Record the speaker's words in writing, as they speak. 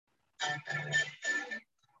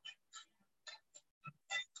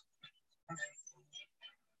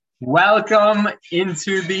Welcome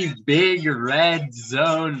into the Big Red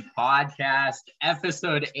Zone podcast,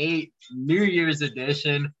 episode 8, New Year's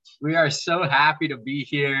edition. We are so happy to be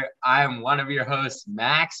here. I am one of your hosts,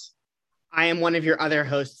 Max. I am one of your other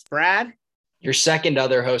hosts, Brad. Your second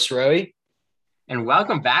other host, Roei. And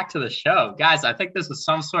welcome back to the show. Guys, I think this is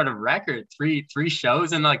some sort of record. Three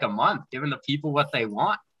shows in like a month, giving the people what they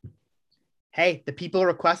want. Hey, the people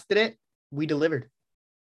requested it. We delivered.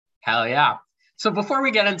 Hell yeah. So before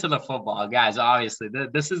we get into the football, guys, obviously,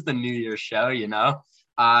 this is the New Year's show, you know,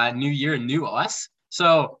 new year, new us.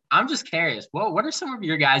 So I'm just curious, what are some of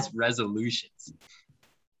your guys' resolutions?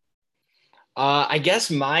 I guess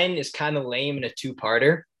mine is kind of lame in a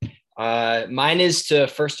two-parter. Mine is to,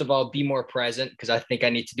 first of all, be more present, because I think I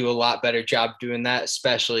need to do a lot better job doing that,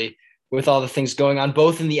 especially with all the things going on,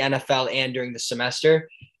 both in the NFL and during the semester.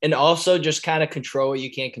 And also just kind of control what you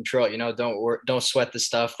can't control. You know, don't sweat the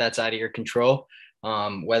stuff that's out of your control,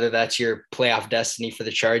 whether that's your playoff destiny for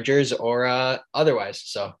the Chargers or otherwise.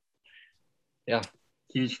 So, yeah.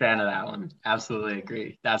 Huge fan of that one. Absolutely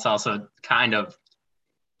agree. That's also kind of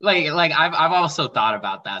like I've also thought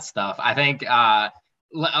about that stuff. I think a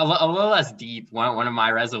little less deep. One of my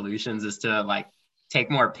resolutions is to like take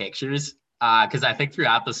more pictures because I think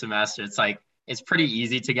throughout the semester it's pretty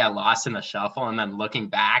easy to get lost in the shuffle, and then looking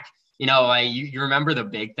back, you know, like you remember the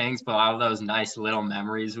big things, but all of those nice little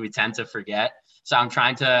memories we tend to forget. So I'm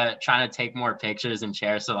trying to take more pictures and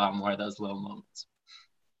cherish a lot more of those little moments.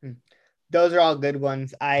 Those are all good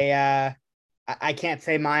ones. I can't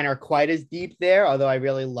say mine are quite as deep there, although I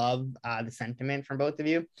really love the sentiment from both of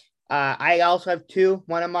you. I also have two.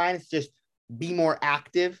 One of mine is just be more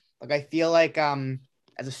active. Like I feel like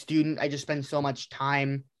as a student, I just spend so much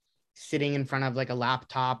time sitting in front of like a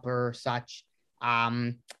laptop or such.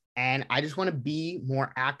 And I just want to be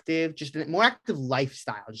more active, just a more active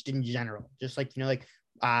lifestyle, just in general, just like, you know, like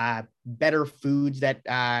better foods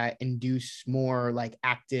that induce more like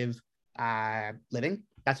active living.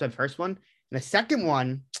 That's my first one. And the second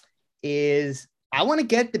one is I want to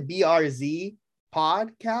get the BRZ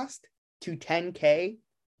podcast to 10K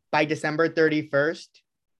by December 31st,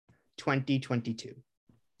 2022.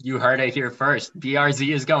 You heard it here first.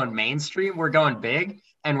 BRZ is going mainstream. We're going big,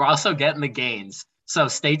 and we're also getting the gains. So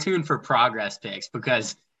stay tuned for progress pics,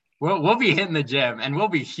 because we'll be hitting the gym, and we'll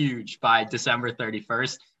be huge by December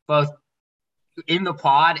 31st, both in the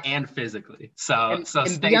pod and physically. So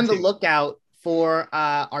be on the lookout for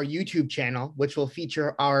our YouTube channel, which will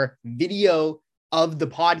feature our video of the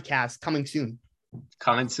podcast coming soon.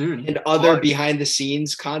 And other behind the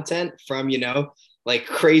scenes content from, you know, like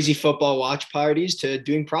crazy football watch parties to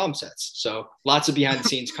doing prom sets. So lots of behind the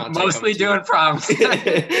scenes content. Mostly doing proms.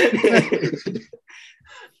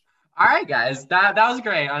 All right, guys, that was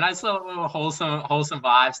great. A nice little wholesome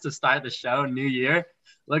vibes to start the show. New year.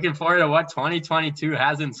 Looking forward to what 2022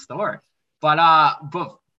 has in store. But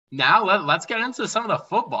now let's get into some of the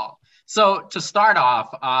football. So to start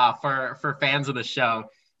off, for fans of the show,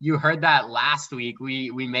 you heard that last week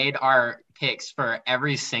we made our picks for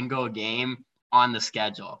every single game on the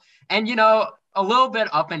schedule. And, you know, a little bit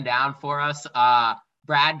up and down for us.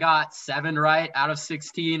 Brad got 7 right out of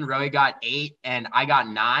 16. Roei got 8, and I got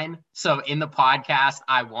 9. So in the podcast,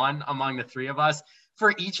 I won among the three of us.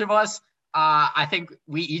 For each of us, I think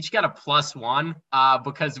we each got a +1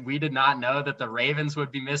 because we did not know that the Ravens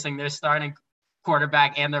would be missing their starting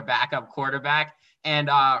quarterback and their backup quarterback. And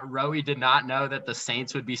Roei did not know that the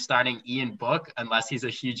Saints would be starting Ian Book, unless he's a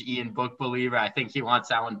huge Ian Book believer. I think he wants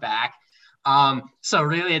that one back. So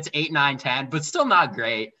really it's 8, 9, 10, but still not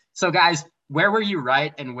great. So guys, where were you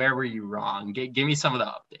right and where were you wrong? Give me some of the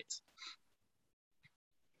updates.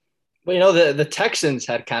 Well, you know, the Texans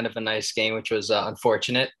had kind of a nice game, which was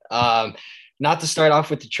unfortunate. Not to start off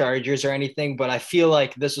with the Chargers or anything, but I feel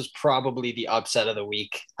like this was probably the upset of the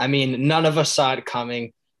week. I mean, none of us saw it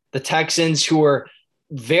coming. The Texans, who were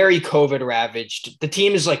very COVID ravaged, the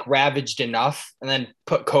team is like ravaged enough, and then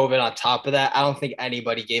put COVID on top of that. I don't think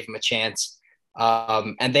anybody gave them a chance.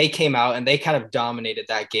 And they came out and they kind of dominated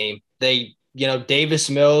that game. They, you know, Davis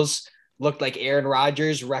Mills looked like Aaron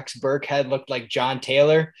Rodgers. Rex Burkhead looked like John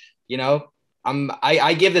Taylor. You know,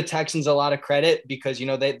 I give the Texans a lot of credit because, you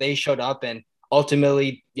know, they showed up, and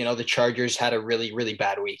ultimately, you know, the Chargers had a really, really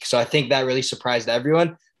bad week. So I think that really surprised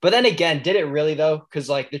everyone. But then again, did it really though? Because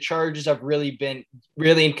like the Chargers have really been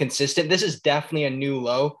really inconsistent. This is definitely a new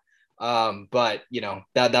low. But you know,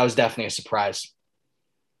 that was definitely a surprise.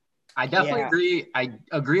 I definitely agree. I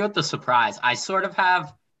agree with the surprise. I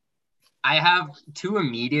have two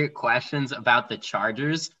immediate questions about the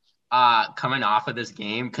Chargers. coming off of this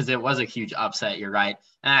game, because it was a huge upset, you're right.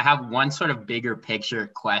 And I have one sort of bigger picture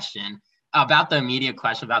question about the immediate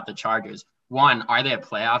question about the Chargers. One, are they a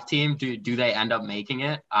playoff team? Do they end up making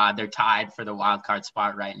it? They're tied for the wild card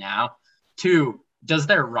spot right now. Two, does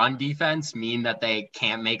their run defense mean that they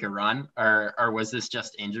can't make a run, or was this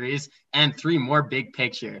just injuries? And three, more big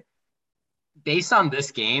picture, based on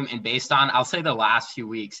this game and based on, I'll say, the last few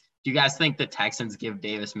weeks, do you guys think the Texans give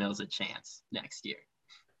Davis Mills a chance next year?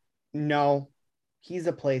 No, he's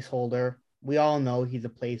a placeholder. We all know he's a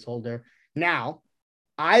placeholder. Now,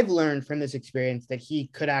 I've learned from this experience that he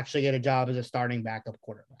could actually get a job as a starting backup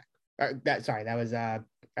quarterback. That was an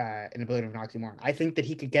ability of an oxymoron. I think that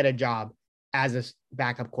he could get a job as a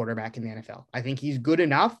backup quarterback in the NFL. I think he's good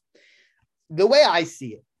enough. The way I see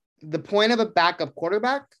it, the point of a backup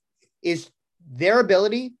quarterback is their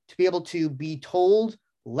ability to be able to be told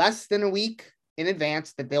less than a week in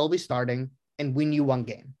advance that they'll be starting and win you one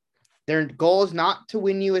game. Their goal is not to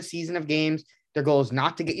win you a season of games. Their goal is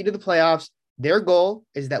not to get you to the playoffs. Their goal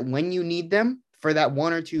is that when you need them for that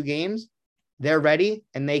 1 or 2 games, they're ready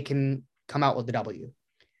and they can come out with the W.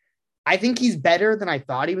 I think he's better than I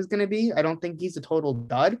thought he was going to be. I don't think he's a total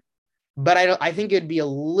dud, but I think it'd be a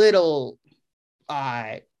little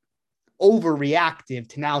overreactive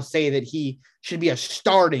to now say that he should be a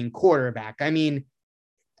starting quarterback. I mean,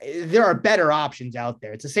 there are better options out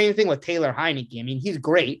there. It's the same thing with Taylor Heineke. I mean, he's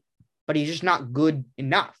great, but he's just not good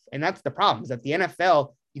enough. And that's the problem, is that the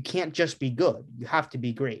NFL, you can't just be good. You have to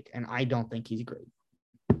be great. And I don't think he's great.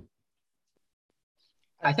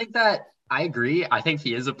 I think that I agree. I think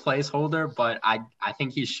he is a placeholder, but I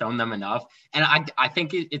think he's shown them enough. And I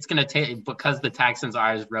think it's going to take, because the Texans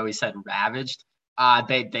are, as Roei said, ravaged.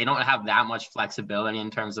 They don't have that much flexibility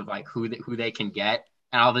in terms of like who they can get.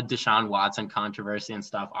 And all the Deshaun Watson controversy and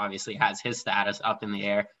stuff obviously has his status up in the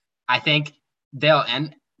air. I think they'll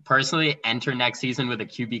personally enter next season with a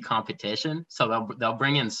QB competition. So they'll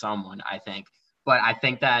bring in someone, I think. But I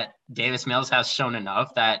think that Davis Mills has shown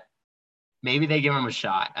enough that maybe they give him a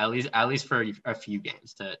shot, at least for a few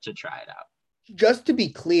games to try it out. Just to be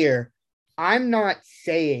clear, I'm not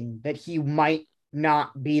saying that he might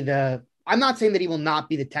not be I'm not saying that he will not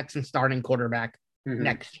be the Texans starting quarterback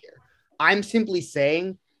next year. I'm simply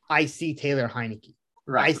saying I see Taylor Heineke.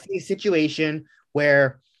 Right. I see a situation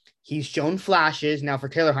where he's shown flashes. Now, for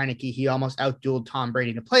Taylor Heineke, he almost outdueled Tom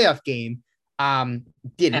Brady in a playoff game. And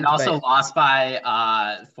also lost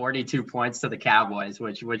by 42 points to the Cowboys,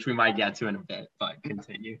 which we might get to in a bit, but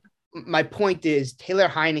continue. My point is, Taylor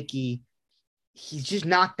Heineke, he's just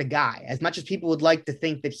not the guy. As much as people would like to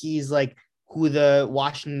think that he's like who the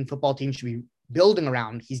Washington football team should be building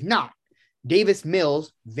around, he's not. Davis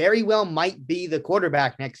Mills very well might be the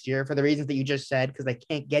quarterback next year for the reasons that you just said, because they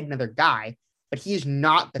can't get another guy, but he is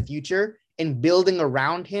not the future, and building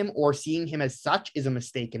around him or seeing him as such is a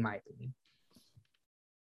mistake, in my opinion.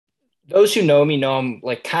 Those who know me know I'm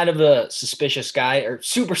like kind of a suspicious guy, or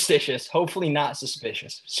superstitious, hopefully not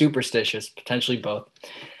suspicious, superstitious, potentially both.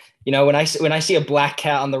 You know, when I see a black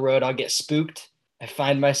cat on the road, I'll get spooked. I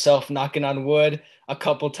find myself knocking on wood a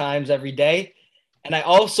couple times every day. And I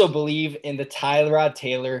also believe in the Tyrod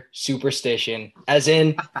Taylor superstition, as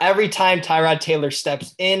in every time Tyrod Taylor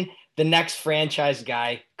steps in, the next franchise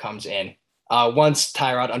guy comes in. Once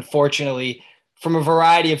Tyrod, unfortunately, from a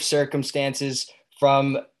variety of circumstances,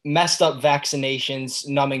 from messed up vaccinations,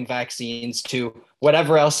 numbing vaccines, to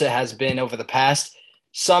whatever else it has been over the past,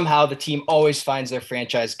 somehow the team always finds their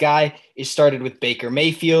franchise guy. It started with Baker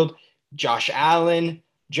Mayfield, Josh Allen,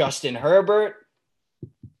 Justin Herbert,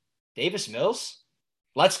 Davis Mills.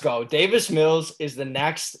 Let's go. Davis Mills is the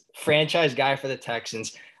next franchise guy for the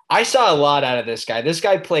Texans. I saw a lot out of this guy. This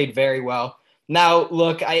guy played very well. Now,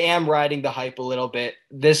 look, I am riding the hype a little bit.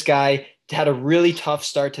 This guy had a really tough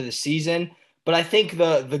start to the season, but I think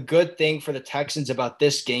the good thing for the Texans about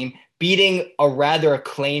this game, beating a rather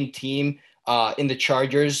acclaimed team in the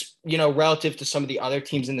Chargers, you know, relative to some of the other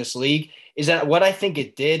teams in this league, is that what I think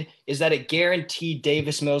it did is that it guaranteed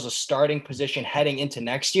Davis Mills a starting position heading into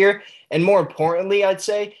next year. And more importantly, I'd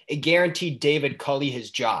say it guaranteed David Culley his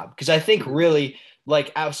job. Because I think really,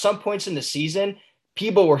 like at some points in the season,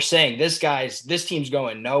 people were saying this team's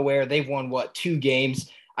going nowhere. They've won 2 games.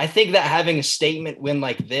 I think that having a statement win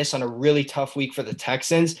like this on a really tough week for the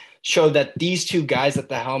Texans showed that these 2 guys at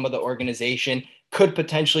the helm of the organization could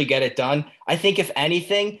potentially get it done. I think if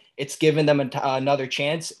anything, it's given them another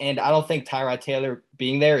chance. And I don't think Tyrod Taylor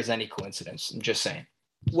being there is any coincidence. I'm just saying.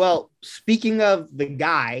 Well, speaking of the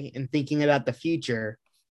guy and thinking about the future,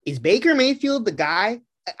 is Baker Mayfield the guy?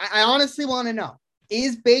 I honestly want to know.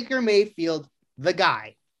 Is Baker Mayfield the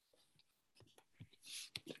guy?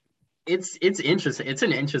 It's interesting. It's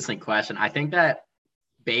an interesting question. I think that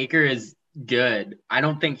Baker is good. I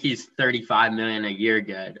don't think he's 35 million a year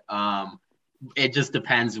good. It just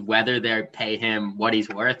depends whether they pay him what he's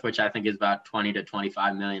worth, which I think is about 20 to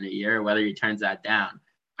 25 million a year, or whether he turns that down.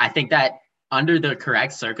 I think that under the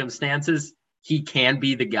correct circumstances, he can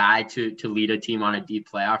be the guy to lead a team on a deep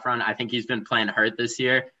playoff run. I think he's been playing hurt this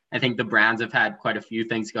year. I think the Browns have had quite a few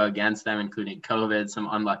things go against them, including COVID, some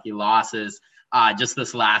unlucky losses. Just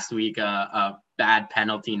this last week, a bad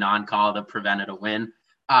penalty non-call that prevented a win.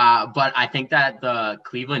 But I think that the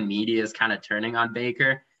Cleveland media is kind of turning on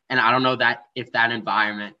Baker. And I don't know that if that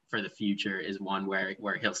environment for the future is one where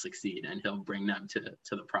he'll succeed and he'll bring them to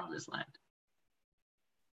the promised land.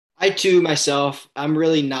 I too, myself, I'm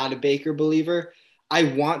really not a Baker believer. I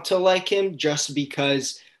want to like him just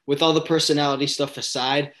because with all the personality stuff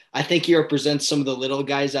aside, I think he represents some of the little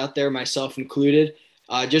guys out there, myself included.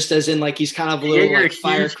 Just as in like he's kind of a little like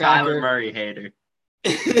firecracker. Kyler Murray hater.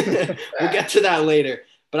 We'll get to that later.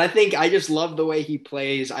 But I think I just love the way he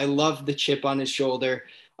plays. I love the chip on his shoulder.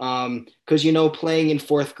 Because, playing in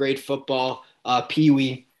fourth grade football,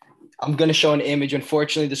 Pee-wee, I'm going to show an image.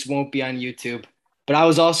 Unfortunately, this won't be on YouTube. But I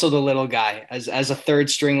was also the little guy as a third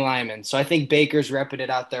string lineman. So I think Baker's repping it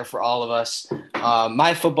out there for all of us.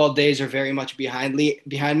 My football days are very much behind me,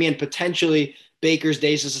 and potentially Baker's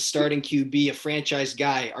days as a starting QB, a franchise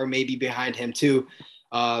guy, are maybe behind him too.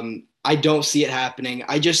 I don't see it happening.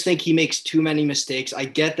 I just think he makes too many mistakes. I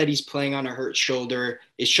get that he's playing on a hurt shoulder.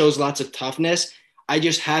 It shows lots of toughness. I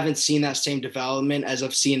just haven't seen that same development as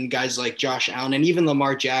I've seen guys like Josh Allen and even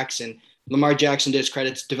Lamar Jackson. Lamar Jackson, to his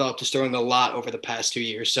credit, developed his throwing a lot over the past 2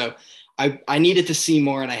 years. So I needed to see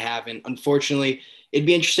more, and I haven't. Unfortunately, it'd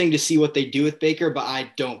be interesting to see what they do with Baker, but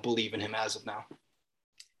I don't believe in him as of now.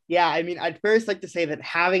 Yeah, I mean, I'd first like to say that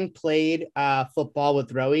having played football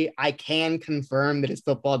with Roei, I can confirm that his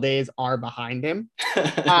football days are behind him.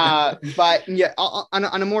 But yeah,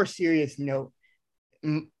 on a more serious note,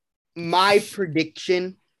 my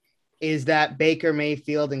prediction is that Baker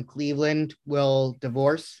Mayfield and Cleveland will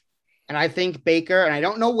divorce. And I think Baker, and I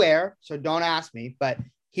don't know where, so don't ask me, but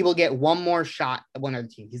he will get one more shot at one other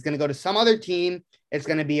team. He's going to go to some other team. It's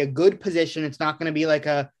going to be a good position. It's not going to be like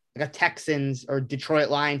a Texans or Detroit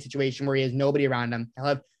Lions situation where he has nobody around him. He'll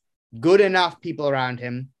have good enough people around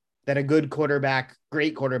him that a good quarterback,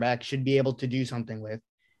 great quarterback, should be able to do something with.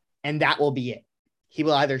 And that will be it. He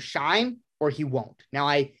will either shine or he won't. Now,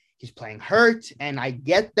 he's playing hurt, and I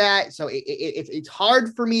get that. So it's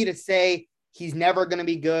hard for me to say he's never going to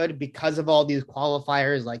be good because of all these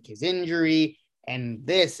qualifiers like his injury and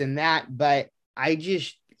this and that. But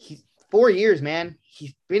he's 4 years, man.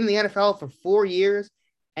 He's been in the NFL for 4 years,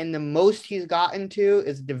 and the most he's gotten to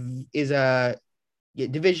is a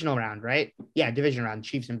divisional round, right? Yeah, division round.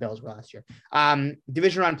 Chiefs and Bills were last year.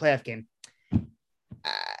 Division round playoff game.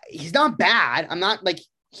 He's not bad. I'm not like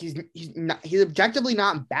he's objectively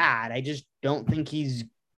not bad. I just don't think he's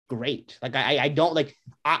great. Like I don't like.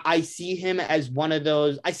 I see him as one of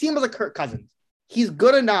those. I see him as a Kirk Cousins. He's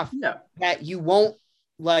good enough that you won't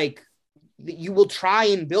like. You will try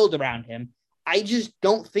and build around him. I just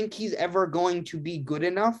don't think he's ever going to be good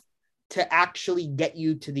enough to actually get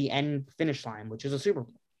you to the end finish line, which is a Super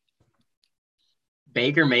Bowl.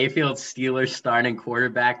 Baker Mayfield, Steelers starting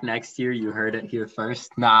quarterback next year. You heard it here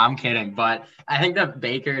first. Nah, I'm kidding. But I think that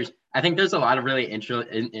I think there's a lot of really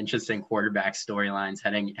interesting quarterback storylines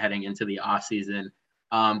heading into the offseason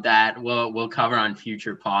that we'll cover on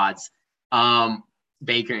future pods,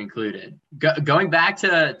 Baker included. Going back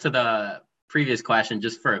to the previous question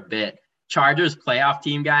just for a bit, Chargers playoff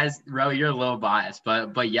team, guys. Roei, you're a little biased,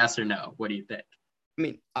 but yes or no? What do you think? I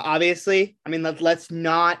mean, obviously, let's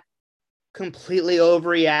not completely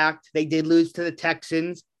overreact. They did lose to the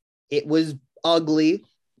Texans. It was ugly.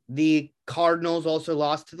 The Cardinals also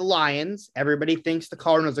lost to the Lions. Everybody thinks the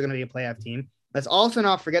Cardinals are going to be a playoff team. Let's also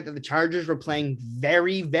not forget that the Chargers were playing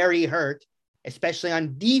very, very hurt, especially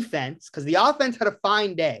on defense, because the offense had a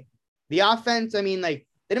fine day. The offense, they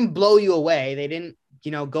didn't blow you away. They didn't,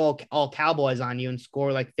 go all Cowboys on you and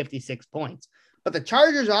score like 56 points. But the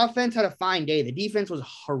Chargers offense had a fine day. The defense was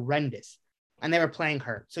horrendous, and they were playing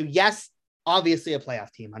hurt. So yes, obviously a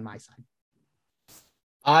playoff team on my side.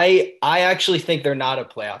 I actually think they're not a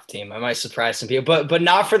playoff team. I might surprise some people, but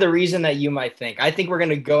not for the reason that you might think. I think we're going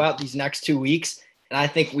to go out these next 2 weeks, and I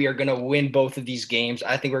think we are going to win both of these games.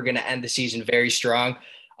 I think we're going to end the season very strong,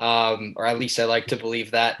 or at least I like to believe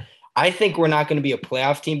that. I think we're not going to be a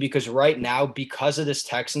playoff team because right now, because of this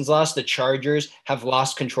Texans loss, the Chargers have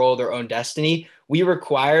lost control of their own destiny. We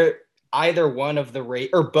require either one of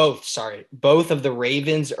both of the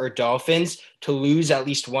Ravens or Dolphins to lose at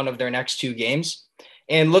least one of their next 2 games.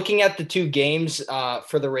 And looking at the two games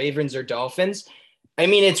for the Ravens or Dolphins, I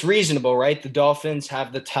mean, it's reasonable, right? The Dolphins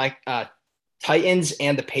have the Titans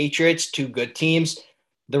and the Patriots, two good teams.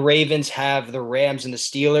 The Ravens have the Rams and the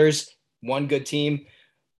Steelers, one good team.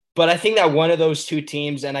 But I think that one of those two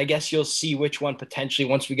teams, and I guess you'll see which one potentially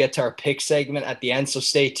once we get to our pick segment at the end, so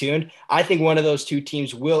stay tuned. I think one of those two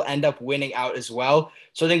teams will end up winning out as well.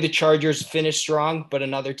 So I think the Chargers finish strong, but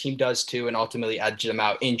another team does too, and ultimately edge them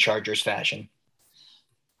out in Chargers fashion.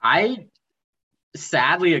 I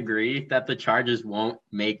sadly agree that the Chargers won't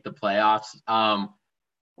make the playoffs.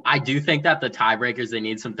 I do think that the tiebreakers, they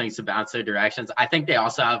need some things to bounce their directions. I think they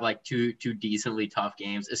also have like two decently tough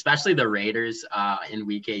games, especially the Raiders in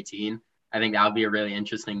week 18. I think that would be a really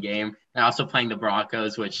interesting game. They're also playing the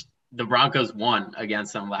Broncos, which the Broncos won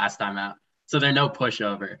against them last time out. So they're no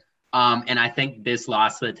pushover. And I think this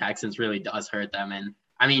loss to the Texans really does hurt them. And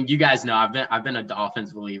I mean, you guys know I've been a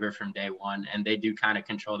Dolphins believer from day one, and they do kind of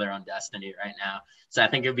control their own destiny right now. So I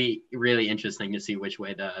think it'd be really interesting to see which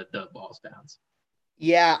way the balls bounce.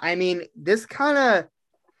 Yeah, I mean, this kind of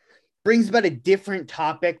brings about a different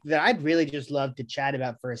topic that I'd really just love to chat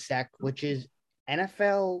about for a sec, which is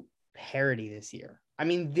NFL parity this year. I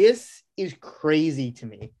mean, this is crazy to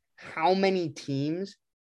me. How many teams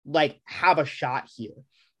like have a shot here?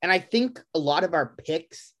 And I think a lot of our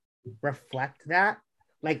picks reflect that.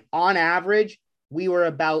 Like on average, we were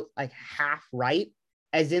about like half right,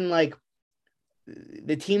 as in like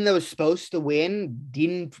the team that was supposed to win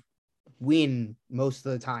didn't win most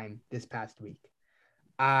of the time this past week.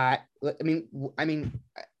 I mean,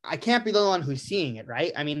 I can't be the one who's seeing it,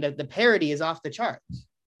 right? I mean, the parity is off the charts.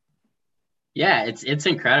 Yeah, it's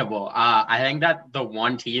incredible. I think that the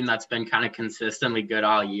one team that's been kind of consistently good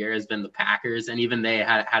all year has been the Packers, and even they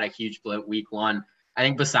had a huge blip week one. I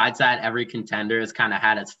think besides that, every contender has kind of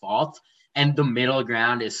had its fault, and the middle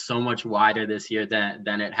ground is so much wider this year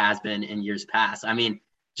than it has been in years past. I mean,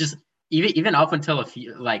 just even up until a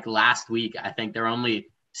few like last week, I think there were only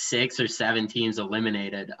 6 or 7 teams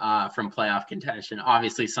eliminated from playoff contention.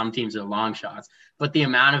 Obviously, some teams are long shots, but the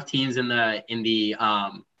amount of teams in the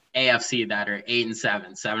AFC that are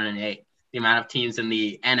 8-7, 7-8, the amount of teams in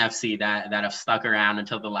the NFC that have stuck around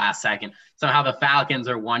until the last second. Somehow the Falcons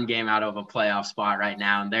are one game out of a playoff spot right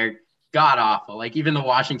now, and they're god awful. Like even the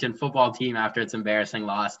Washington football team, after its embarrassing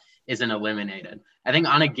loss, isn't eliminated. I think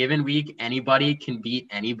on a given week, anybody can beat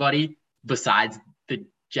anybody besides the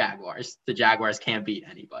Jaguars. The Jaguars can't beat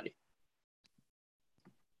anybody.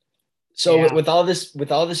 So yeah. with all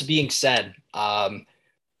this being said,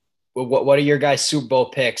 what are your guys' Super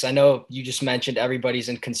Bowl picks? I know you just mentioned everybody's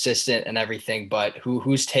inconsistent and everything, but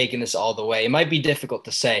who's taking this all the way? It might be difficult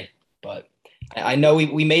to say, but I know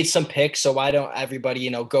we made some picks, so why don't everybody,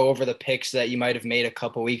 go over the picks that you might have made a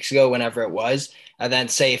couple weeks ago, whenever it was, and then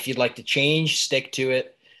say if you'd like to change, stick to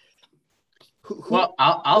it. Well,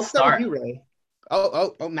 I'll start. You, Ray.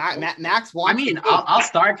 Max wants. I mean, I'll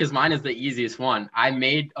start because mine is the easiest one. I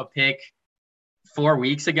made a pick 4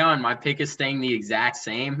 weeks ago, and my pick is staying the exact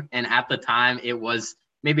same. And at the time, it was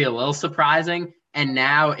maybe a little surprising. And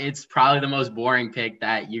now it's probably the most boring pick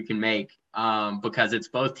that you can make because it's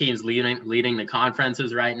both teams leading the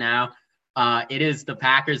conferences right now. It is the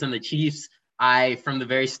Packers and the Chiefs. I, from the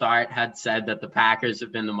very start, had said that the Packers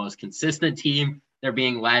have been the most consistent team. They're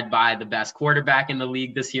being led by the best quarterback in the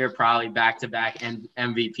league this year, probably back-to-back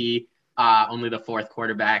MVP, only the 4th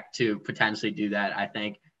quarterback to potentially do that, I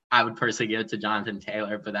think. I would personally give it to Jonathan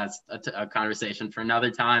Taylor, but that's a conversation for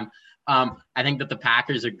another time. I think that the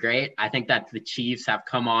Packers are great. I think that the Chiefs have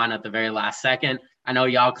come on at the very last second. I know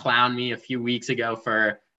y'all clowned me a few weeks ago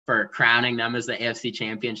for crowning them as the AFC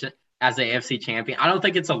champion. I don't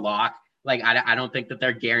think it's a lock. Like, I don't think that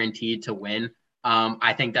they're guaranteed to win.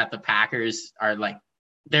 I think that the Packers are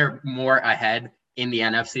they're more ahead in the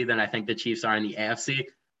NFC than I think the Chiefs are in the AFC.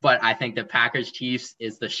 But I think the Packers-Chiefs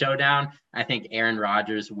is the showdown. I think Aaron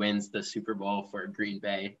Rodgers wins the Super Bowl for Green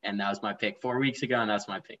Bay. And that was my pick 4 weeks ago, and that's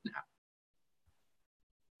my pick now.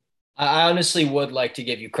 I honestly would like to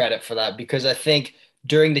give you credit for that because I think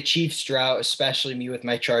during the Chiefs drought, especially me with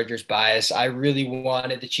my Chargers bias, I really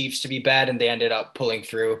wanted the Chiefs to be bad, and they ended up pulling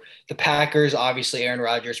through. The Packers, obviously, Aaron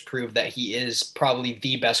Rodgers proved that he is probably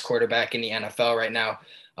the best quarterback in the NFL right now.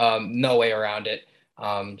 No way around it.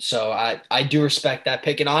 So I do respect that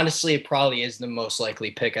pick. And honestly, it probably is the most likely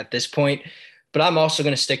pick at this point. But I'm also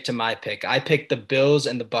going to stick to my pick. I picked the Bills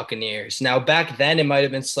and the Buccaneers. Now, back then, it might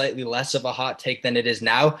have been slightly less of a hot take than it is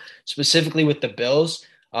now, specifically with the Bills.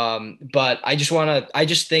 But I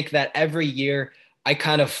just think that every year I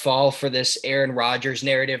kind of fall for this Aaron Rodgers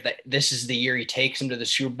narrative that this is the year he takes him to the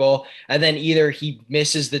Super Bowl. And then either he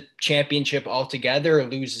misses the championship altogether or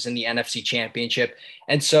loses in the NFC championship.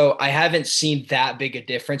 And so I haven't seen that big a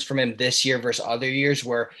difference from him this year versus other years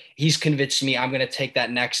where he's convinced me I'm going to take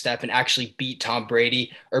that next step and actually beat Tom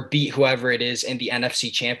Brady or beat whoever it is in the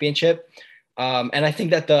NFC championship. And I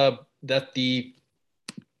think that the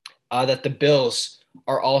Bills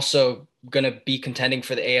are also going to be contending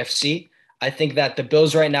for the AFC. I think that the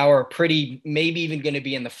Bills right now are maybe even going to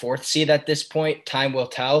be in the fourth seed at this point. Time will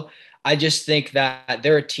tell. I just think that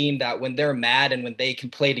they're a team that when they're mad and when they can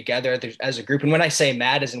play together as a group, and when I say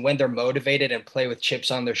mad is when they're motivated and play with chips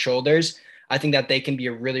on their shoulders, I think that they can be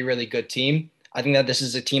a really, really good team. I think that this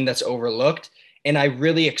is a team that's overlooked. And I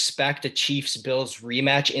really expect a Chiefs-Bills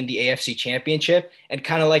rematch in the AFC Championship, and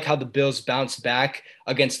kind of like how the Bills bounced back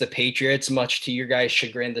against the Patriots, much to your guys'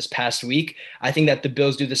 chagrin this past week. I think that the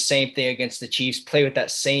Bills do the same thing against the Chiefs, play with that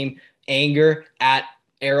same anger at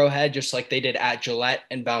Arrowhead, just like they did at Gillette,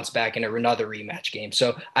 and bounce back in another rematch game.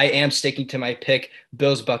 So I am sticking to my pick,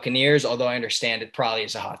 Bills-Buccaneers, although I understand it probably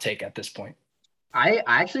is a hot take at this point. I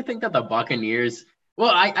actually think that the Buccaneers,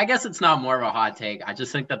 well, I guess it's not more of a hot take. I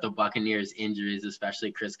just think that the Buccaneers injuries,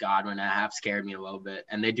 especially Chris Godwin, have scared me a little bit.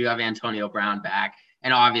 And they do have Antonio Brown back.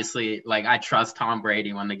 And obviously, like, I trust Tom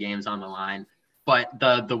Brady when the game's on the line. But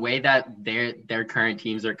the way that their current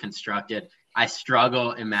teams are constructed, I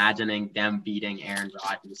struggle imagining them beating Aaron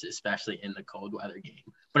Rodgers, especially in the cold weather game.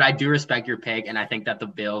 But I do respect your pick, and I think that the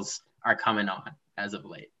Bills are coming on as of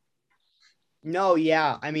late. No,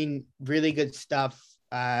 yeah. I mean, really good stuff.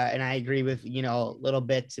 And I agree with, little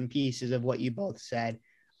bits and pieces of what you both said.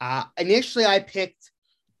 Initially, I picked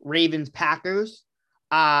Ravens Packers.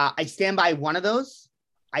 I stand by one of those.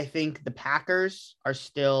 I think the Packers are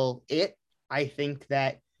still it. I think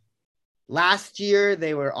that last year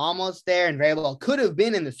they were almost there and very well could have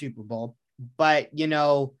been in the Super Bowl. But,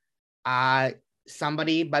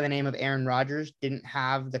 somebody by the name of Aaron Rodgers didn't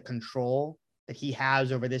have the control that he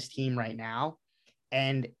has over this team right now.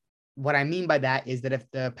 And what I mean by that is that if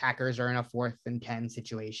the Packers are in a 4th and 10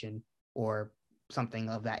 situation or something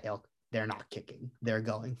of that ilk, they're not kicking. They're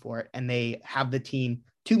going for it. And they have the team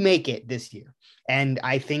to make it this year. And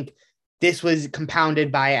I think this was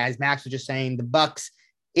compounded by, as Max was just saying, the Bucs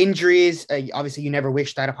injuries. Obviously, you never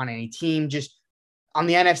wish that upon any team. Just on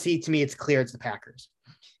the NFC, to me, it's clear it's the Packers.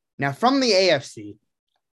 Now, from the AFC,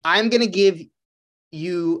 I'm going to give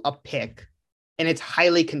you a pick, and it's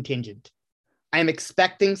highly contingent. I'm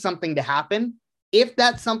expecting something to happen. If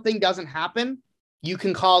that something doesn't happen, you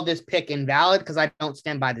can call this pick invalid because I don't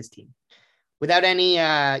stand by this team. Without any,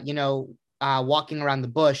 walking around the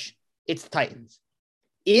bush, it's the Titans.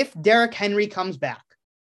 If Derrick Henry comes back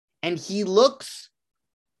and he looks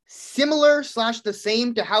similar / the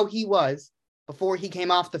same to how he was before he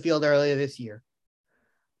came off the field earlier this year,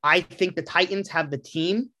 I think the Titans have the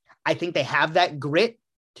team. I think they have that grit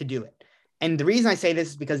to do it. And the reason I say this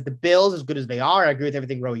is because the Bills, as good as they are, I agree with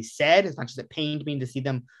everything Roei said, as much as it pained me to see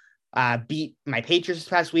them beat my Patriots this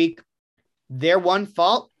past week. Their one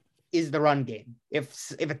fault is the run game.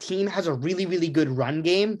 If a team has a really, really good run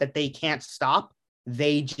game that they can't stop,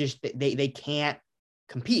 they can't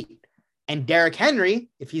compete. And Derrick Henry,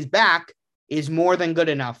 if he's back, is more than good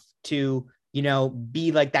enough to,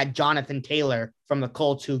 be like that Jonathan Taylor from the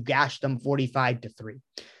Colts who gashed them 45-3.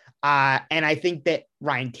 And I think that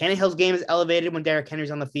Ryan Tannehill's game is elevated when Derrick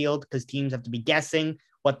Henry's on the field because teams have to be guessing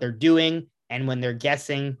what they're doing. And when they're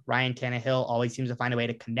guessing, Ryan Tannehill always seems to find a way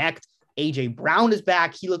to connect. A.J. Brown is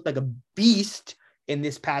back. He looked like a beast in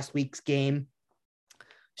this past week's game.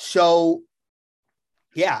 So,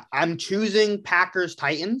 yeah, I'm choosing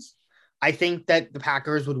Packers-Titans. I think that the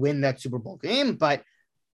Packers would win that Super Bowl game. But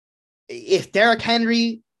if Derrick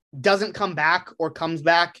Henry doesn't come back or comes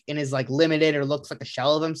back and is like limited or looks like a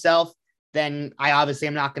shell of himself, then I obviously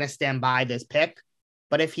am not going to stand by this pick.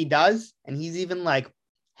 But if he does, and he's even like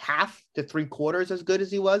half to 3/4 as good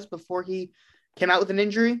as he was before he came out with an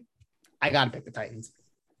injury, I got to pick the Titans.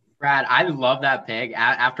 Brad, I love that pick.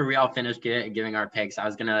 After we all finished giving our picks, I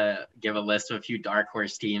was going to give a list of a few dark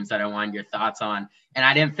horse teams that I wanted your thoughts on. And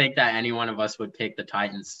I didn't think that any one of us would pick the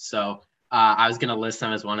Titans. So I was going to list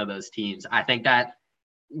them as one of those teams. I think that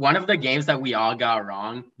one of the games that we all got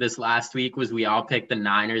wrong this last week was we all picked the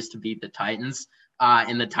Niners to beat the Titans.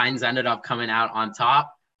 And the Titans ended up coming out on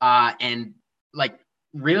top. And like,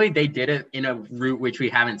 really, they did it in a route which we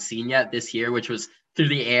haven't seen yet this year, which was through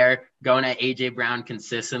the air, going at A.J. Brown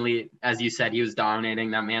consistently. As you said, he was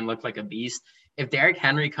dominating. That man looked like a beast. If Derrick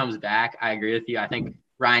Henry comes back, I agree with you. I think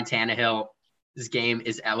Ryan Tannehill's game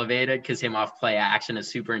is elevated because him off play action is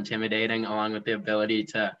super intimidating, along with the ability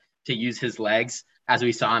to to use his legs, as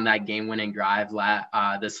we saw in that game-winning drive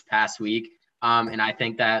this past week. And I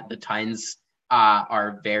think that the Titans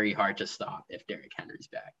are very hard to stop if Derrick Henry's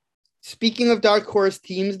back. Speaking of dark horse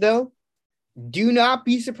teams, though, do not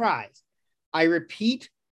be surprised. I repeat,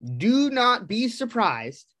 do not be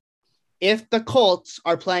surprised if the Colts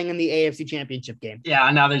are playing in the AFC Championship game. Yeah,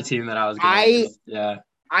 another team that I was going to yeah.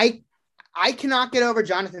 I cannot get over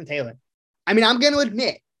Jonathan Taylor. I mean, I'm going to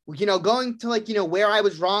admit, going to where I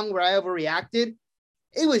was wrong, where I overreacted,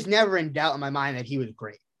 it was never in doubt in my mind that he was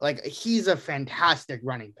great. Like, he's a fantastic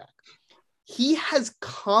running back. He has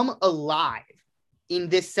come alive in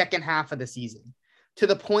this second half of the season to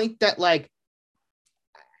the point that, like,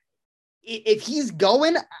 if he's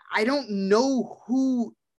going, I don't know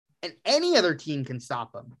who and any other team can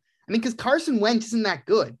stop him. I mean, because Carson Wentz isn't that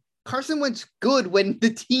good. Carson Wentz good when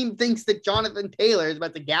the team thinks that Jonathan Taylor is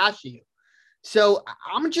about to gash you. So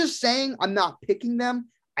I'm just saying I'm not picking them.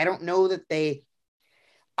 I don't know that they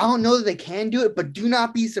can do it, but do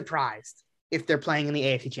not be surprised if they're playing in the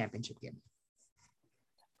AFC Championship game.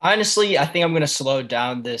 Honestly, I think I'm going to slow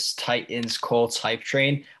down this Titans-Colts hype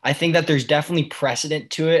train. I think that there's definitely precedent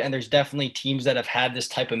to it, and there's definitely teams that have had this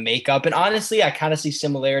type of makeup. And honestly, I kind of see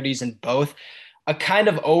similarities in both. A kind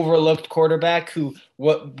of overlooked quarterback who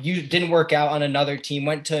didn't work out on another team,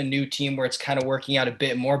 went to a new team where it's kind of working out a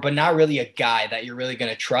bit more, but not really a guy that you're really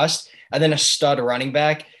going to trust, and then a stud running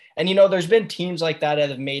back. And, there's been teams like that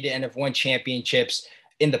have made it and have won championships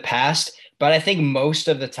in the past. But I think most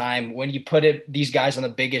of the time when you put these guys on the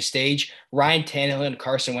biggest stage, Ryan Tannehill and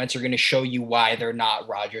Carson Wentz are going to show you why they're not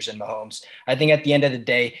Rodgers and Mahomes. I think at the end of the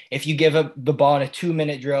day, if you give up the ball in a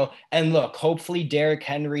 2-minute drill, and look, hopefully Derrick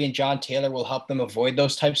Henry and John Taylor will help them avoid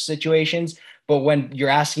those types of situations. But when you're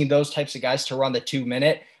asking those types of guys to run the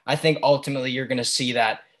 2-minute, I think ultimately you're going to see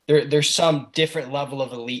that there's some different level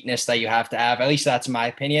of eliteness that you have to have. At least that's my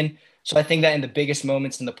opinion. So I think that in the biggest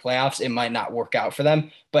moments in the playoffs, it might not work out for them.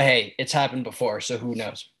 But hey, it's happened before, so who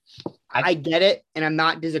knows? I get it, and I'm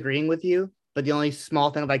not disagreeing with you. But the only small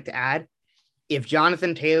thing I'd like to add, if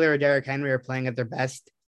Jonathan Taylor or Derrick Henry are playing at their best,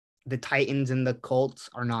 the Titans and the Colts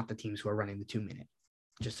are not the teams who are running the 2-minute.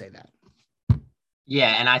 Just say that.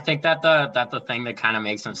 Yeah, and I think that the thing that kind of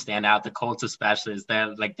makes them stand out, the Colts especially, is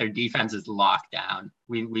their defense is locked down.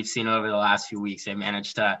 We've seen over the last few weeks they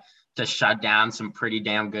managed to shut down some pretty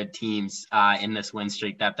damn good teams in this win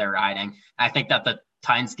streak that they're riding. I think that the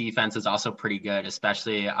Titans defense is also pretty good,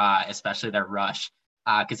 especially their rush,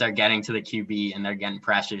 because they're getting to the QB and they're getting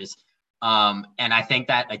pressures. And I think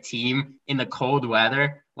that a team in the cold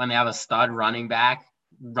weather, when they have a stud running back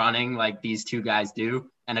running like these two guys do,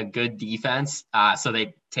 and a good defense, so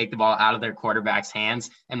they take the ball out of their quarterback's hands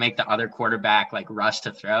and make the other quarterback like rush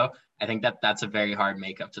to throw, I think that that's a very hard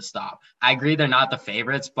makeup to stop. I agree they're not the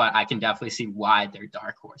favorites, but I can definitely see why they're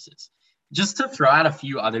dark horses. Just to throw out a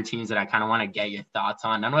few other teams that I kind of want to get your thoughts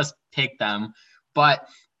on. None of us pick them, but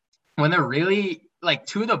when they're really like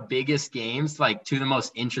two of the biggest games, like two of the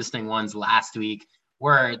most interesting ones last week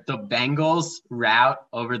were the Bengals rout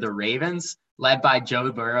over the Ravens, led by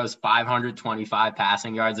Joe Burrow's 525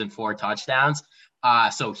 passing yards and 4 touchdowns.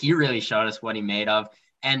 So he really showed us what he made of.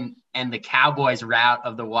 And the Cowboys rout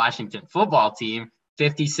of the Washington football team,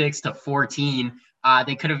 56-14.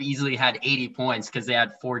 They could have easily had 80 points because they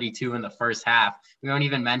had 42 in the first half. We don't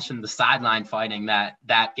even mention the sideline fighting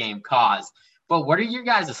that game caused. But what are your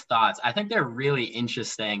guys' thoughts? I think they're really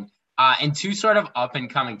interesting and two sort of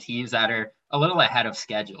up-and-coming teams that are a little ahead of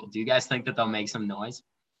schedule. Do you guys think that they'll make some noise?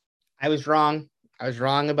 I was wrong. I was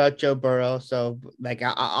wrong about Joe Burrow. So, like,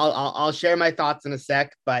 I'll share my thoughts in a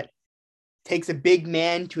sec, but it takes a big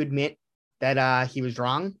man to admit that he was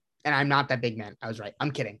wrong. And I'm not that big man. I was right.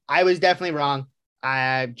 I'm kidding. I was definitely wrong.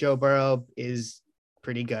 Joe Burrow is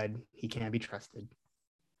pretty good. He can't be trusted.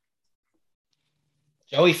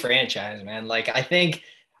 Joey franchise, man. Like, I think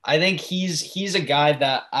he's a guy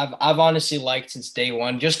that I've honestly liked since day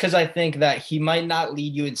one, just because I think that he might not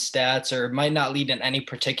lead you in stats or might not lead in any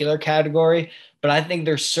particular category, but I think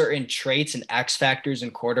there's certain traits and X factors in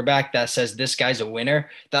quarterback that says this guy's a winner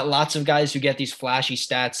that lots of guys who get these flashy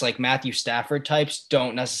stats like Matthew Stafford types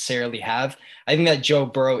don't necessarily have. I think that Joe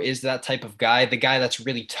Burrow is that type of guy, the guy that's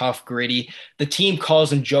really tough, gritty. The team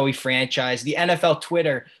calls him Joey franchise. The NFL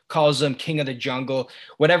Twitter calls him King of the Jungle,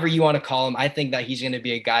 whatever you want to call him. I think that he's going to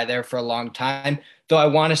be a guy there for a long time. Though I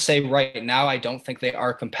want to say right now, I don't think they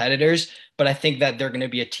are competitors, but I think that they're going to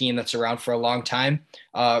be a team that's around for a long time.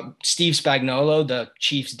 Steve Spagnuolo, the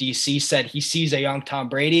Chiefs DC, said he sees a young Tom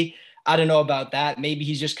Brady. I don't know about that. Maybe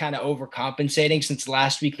he's just kind of overcompensating since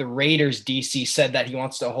last week the Raiders DC said that he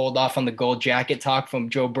wants to hold off on the gold jacket talk from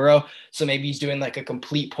Joe Burrow. So maybe he's doing like a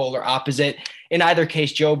complete polar opposite. In either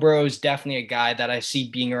case, Joe Burrow is definitely a guy that I see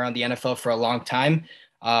being around the NFL for a long time.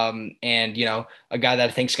 And, a guy that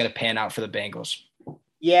I think is going to pan out for the Bengals.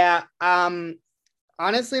 Yeah.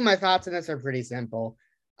 Honestly, my thoughts on this are pretty simple.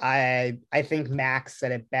 I think Max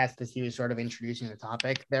said it best as he was sort of introducing the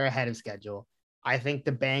topic. They're ahead of schedule. I think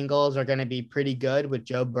the Bengals are going to be pretty good with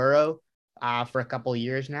Joe Burrow for a couple of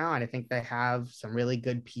years now. And I think they have some really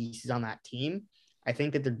good pieces on that team. I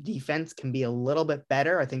think that their defense can be a little bit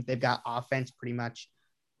better. I think they've got offense pretty much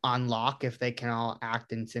on lock if they can all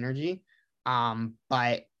act in synergy.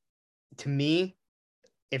 But to me,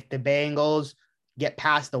 if the Bengals get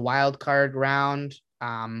past the wild card round,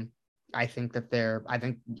 I think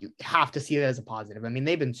you have to see it as a positive. I mean,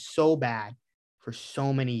 they've been so bad for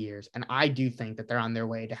so many years, and I do think that they're on their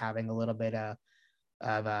way to having a little bit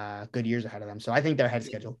of good years ahead of them. So I think they're ahead of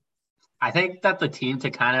schedule. I think that the team to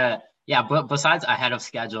kind of, but besides ahead of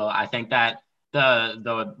schedule, I think that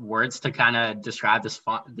the words to kind of describe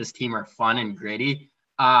this team are fun and gritty.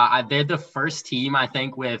 They're the first team, I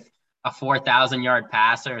think, with a 4,000-yard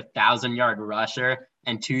passer, 1,000-yard rusher,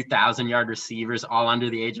 and 2,000-yard receivers all under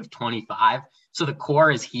the age of 25. So the core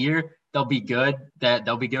is here. They'll be good.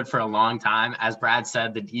 They'll be good for a long time. As Brad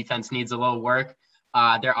said, the defense needs a little work.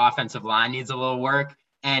 Their offensive line needs a little work.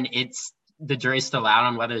 And the jury's still out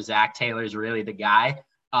on whether Zach Taylor is really the guy.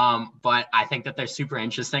 But I think that they're super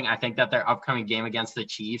interesting. I think that their upcoming game against the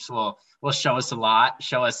Chiefs will show us a lot,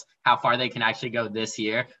 show us how far they can actually go this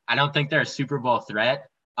year. I don't think they're a Super Bowl threat,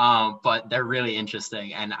 but they're really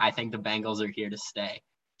interesting. And I think the Bengals are here to stay.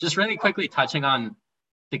 Just really quickly touching on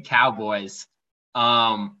the Cowboys.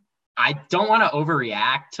 I don't want to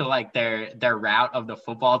overreact to like their route of the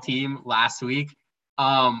football team last week.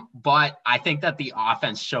 But I think that the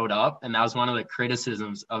offense showed up, and that was one of the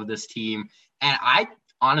criticisms of this team. And I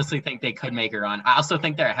honestly think they could make a run. I also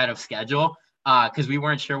think they're ahead of schedule because we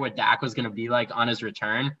weren't sure what Dak was going to be like on his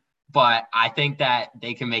return. But I think that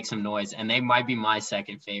they can make some noise, and they might be my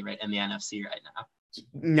second favorite in the NFC right now.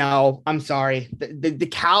 No, I'm sorry. The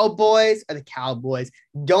Cowboys are the Cowboys.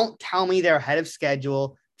 Don't tell me they're ahead of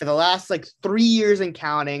schedule. For the last 3 years and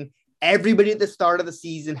counting, everybody at the start of the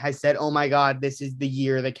season has said, oh my God, this is the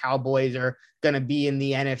year the Cowboys are going to be in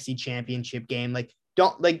the NFC Championship game.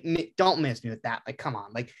 Don't miss me with that. Come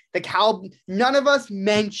on. None of us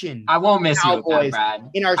mentioned I won't miss Cowboys you with that,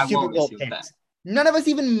 Brad. in our Super Bowl picks. None of us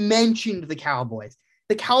even mentioned the Cowboys.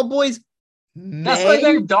 The Cowboys That's like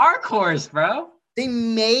their dark horse, bro. They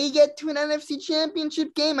may get to an NFC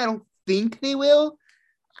Championship game. I don't think they will.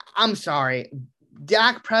 I'm sorry.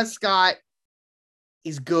 Dak Prescott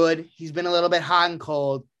is good. He's been a little bit hot and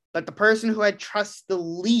cold, but the person who I trust the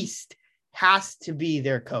least has to be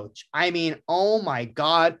their coach. I mean, oh my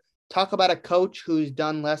God. Talk about a coach who's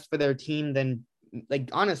done less for their team than,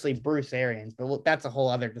 honestly, Bruce Arians, but that's a whole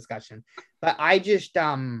other discussion. But I just,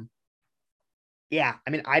 yeah, I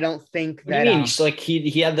mean, I don't think that. What do you mean?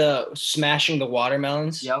 He had the smashing the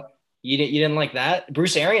watermelons. Yep. You didn't like that?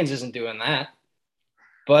 Bruce Arians isn't doing that.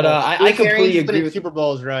 But I completely agree with Super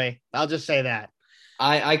Bowls, Roei. I'll just say that.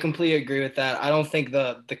 I completely agree with that. I don't think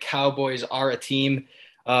the Cowboys are a team.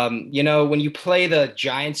 When you play the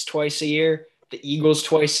Giants twice a year, the Eagles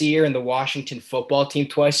twice a year, and the Washington football team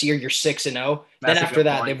twice a year, you're 6-0. Then after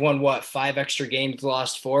that, they've won 5 extra games,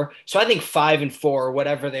 lost 4. So I think 5-4, or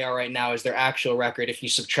whatever they are right now, is their actual record if you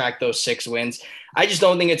subtract those 6 wins. I just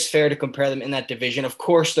don't think it's fair to compare them in that division. Of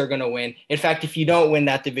course they're going to win. In fact, if you don't win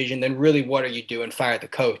that division, then really what are you doing? Fire the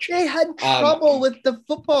coach. They had trouble with the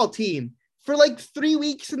football team for 3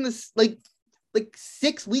 weeks in this,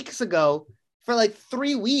 6 weeks ago. For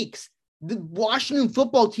 3 weeks, the Washington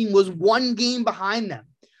football team was 1 game behind them.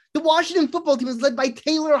 The Washington football team is led by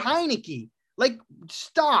Taylor Heineke.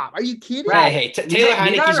 Stop. Are you kidding? Right. Hey, Taylor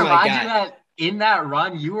Heineke's my guy. That in that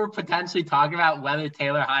run, you were potentially talking about whether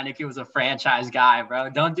Taylor Heineke was a franchise guy,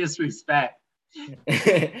 bro. Don't disrespect.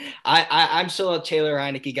 I'm still a Taylor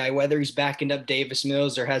Heineke guy, whether he's backing up Davis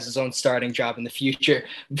Mills or has his own starting job in the future.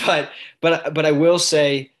 But I will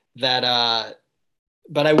say that.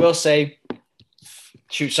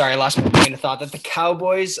 Sorry, I lost my train of thought. That the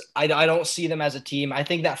Cowboys, I don't see them as a team. I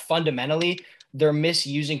think that fundamentally they're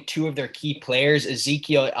misusing two of their key players,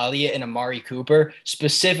 Ezekiel Elliott and Amari Cooper,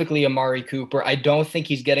 specifically Amari Cooper. I don't think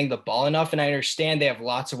he's getting the ball enough, and I understand they have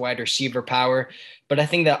lots of wide receiver power, but I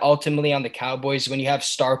think that ultimately on the Cowboys, when you have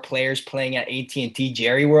star players playing at AT&T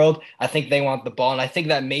Jerry World, I think they want the ball, and I think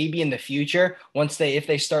that maybe in the future, if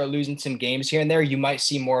they start losing some games here and there, you might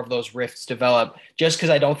see more of those rifts develop, just because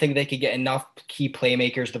I don't think they could get enough key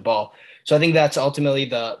playmakers the ball. So I think that's ultimately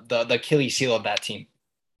the Achilles heel of that team.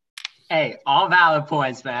 Hey, all valid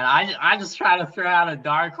points, man. I just try to throw out a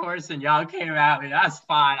dark horse and y'all came at me. That's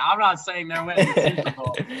fine. I'm not saying they're winning the Super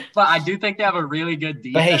Bowl, but I do think they have a really good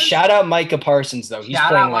defense. But hey, shout out Micah Parsons though. He's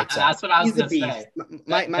playing lights out. That's what I was He's a gonna beast.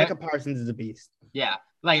 say. Micah Parsons is a beast. Yeah,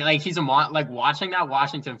 like he's like watching that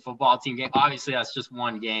Washington football team game. Obviously, that's just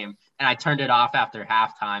one game, and I turned it off after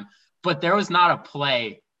halftime. But there was not a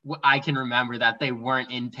play I can remember that they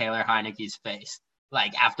weren't in Taylor Heineke's face.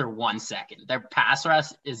 Like after 1 second, their pass rush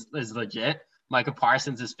is legit. Micah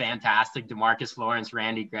Parsons is fantastic. DeMarcus Lawrence,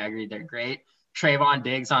 Randy Gregory, they're great. Trayvon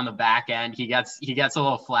Diggs on the back end, he gets a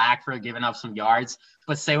little flack for giving up some yards.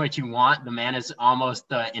 But say what you want, the man is almost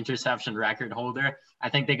the interception record holder. I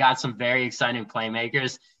think they got some very exciting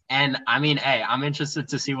playmakers. And I mean, hey, I'm interested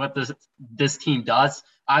to see what this team does.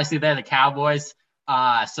 Obviously, they're the Cowboys,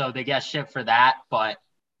 so they get shit for that, but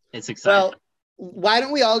it's exciting. Well, why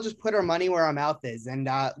don't we all just put our money where our mouth is, and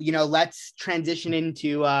let's transition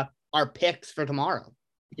into our picks for tomorrow.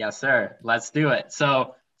 Yes, sir. Let's do it.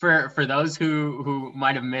 So for those who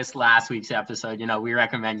might have missed last week's episode, we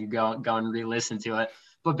recommend you go and re-listen to it.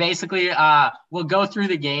 But basically, we'll go through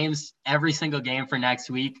the games, every single game for next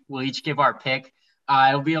week. We'll each give our pick.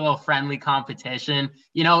 It'll be a little friendly competition.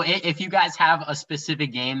 If you guys have a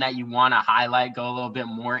specific game that you want to highlight, go a little bit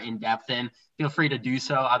more in depth in, feel free to do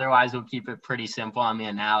so. Otherwise, we'll keep it pretty simple on the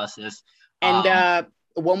analysis. And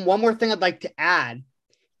one more thing I'd like to add.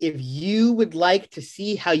 If you would like to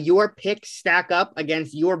see how your picks stack up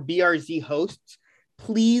against your BRZ hosts,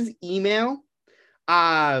 please email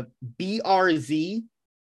brz@gmail.com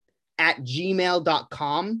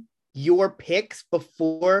your picks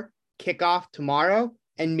before kickoff tomorrow,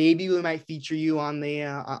 and maybe we might feature you on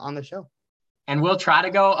the show. And we'll try to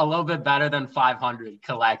go a little bit better than 500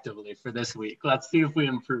 collectively for this week. Let's see if we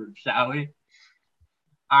improve, shall we?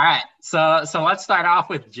 All right, so let's start off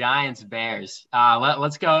with Giants Bears.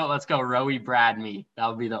 Let's go Roei, Brad, me.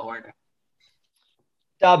 That'll be the order.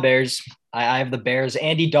 Bears. I have the Bears.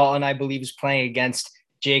 Andy Dalton, I believe, is playing against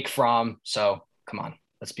Jake Fromm. So come on,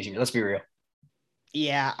 let's be real.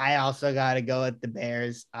 Yeah, I also got to go with the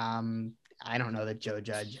Bears. I don't know that Joe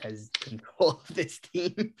Judge has control of this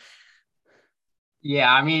team. Yeah,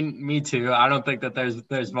 I mean, me too. I don't think that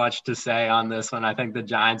there's much to say on this one. I think the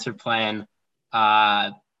Giants are playing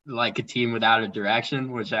like a team without a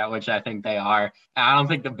direction, which I think they are. I don't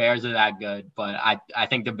think the Bears are that good, but I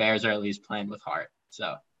think the Bears are at least playing with heart.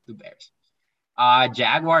 So the Bears.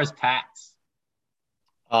 Jaguars, Pats.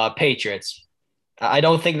 Patriots. I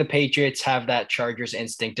don't think the Patriots have that Chargers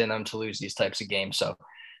instinct in them to lose these types of games. So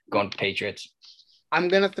going to Patriots. I'm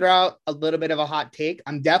going to throw out a little bit of a hot take.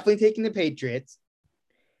 I'm definitely taking the Patriots.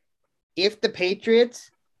 If the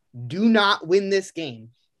Patriots do not win this game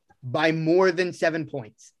by more than 7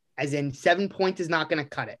 points, as in 7 points is not going to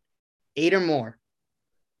cut it, 8 or more,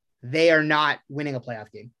 they are not winning a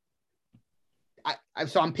playoff game.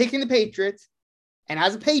 So I'm picking the Patriots. And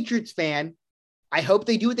as a Patriots fan, I hope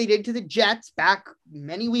they do what they did to the Jets back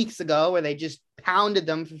many weeks ago, where they just pounded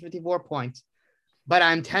them for 54 points. But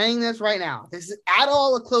I'm telling this right now, this is at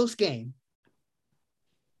all a close game.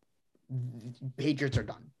 Patriots are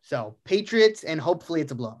done. So Patriots, and hopefully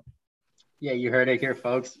it's a blowout. Yeah, you heard it here,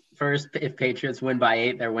 folks. First, if Patriots win by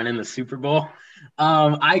 8, they're winning the Super Bowl.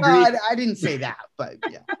 I agree. I didn't say that, but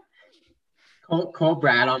yeah. Call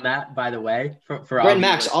Brad on that, by the way. For Brent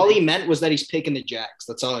Max, all he meant was that he's picking the Jacks.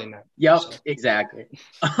 That's all he meant. Yep, so. Exactly.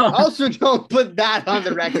 Also, don't put that on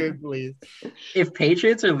the record, please. If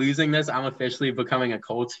Patriots are losing this, I'm officially becoming a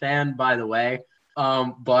Colts fan, by the way.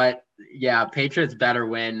 But yeah, Patriots better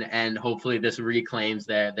win, and hopefully this reclaims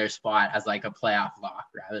their spot as like a playoff lock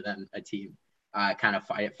rather than a team kind of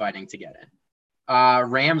fighting to get in.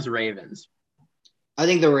 Rams, Ravens. I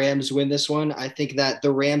think the Rams win this one. I think that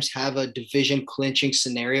the Rams have a division clinching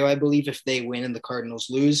scenario, I believe, if they win and the Cardinals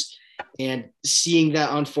lose. And seeing that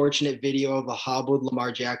unfortunate video of a hobbled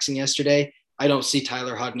Lamar Jackson yesterday, I don't see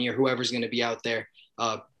Tyler Huntley or whoever's going to be out there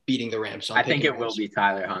beating the Rams. So I think it will be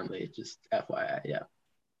Tyler Huntley, just FYI, yeah.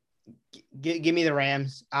 Give me the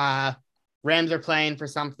Rams. Rams are playing for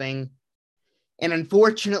something. And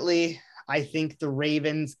unfortunately, I think the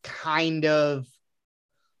Ravens kind of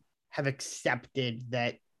have accepted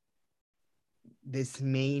that this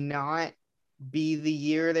may not be the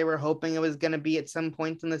year they were hoping it was going to be at some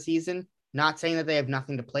point in the season. Not saying that they have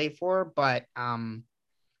nothing to play for, but I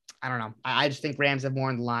don't know. I just think Rams have more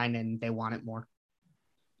in the line and they want it more.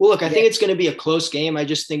 Well, look, I think it's going to be a close game. I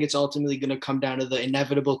just think it's ultimately going to come down to the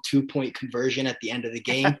inevitable 2-point conversion at the end of the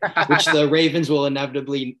game, which the Ravens will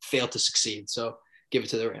inevitably fail to succeed. So give it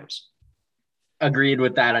to the Rams. Agreed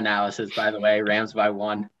with that analysis, by the way. Rams by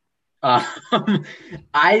 1.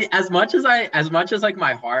 As much as like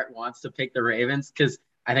my heart wants to pick the Ravens, because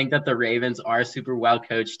I think that the Ravens are a super well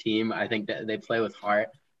coached team. I think that they play with heart.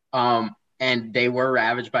 And they were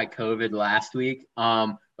ravaged by COVID last week.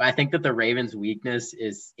 But I think that the Ravens' weakness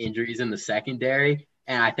is injuries in the secondary.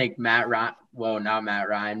 And I think Matt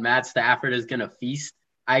Stafford is going to feast.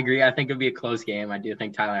 I agree. I think it'll be a close game. I do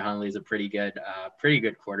think Tyler Huntley is a pretty good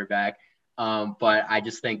quarterback. But I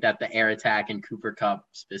just think that the air attack and Cooper Kupp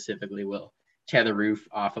specifically will tear the roof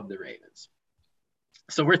off of the Ravens.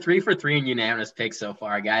 So we're 3 for 3 in unanimous picks so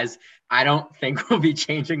far, guys. I don't think we'll be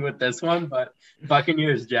changing with this one, but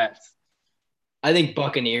Buccaneers, Jets. I think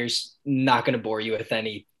Buccaneers. Not going to bore you with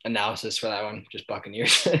any analysis for that one. Just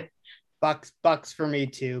Buccaneers. Bucks for me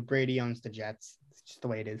too. Brady owns the Jets. It's just the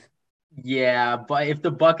way it is. Yeah, but if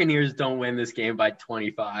the Buccaneers don't win this game by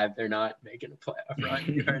 25, they're not making a playoff run.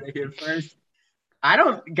 You heard it here first. I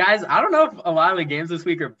don't know if a lot of the games this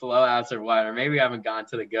week are blowouts or what, or maybe we haven't gone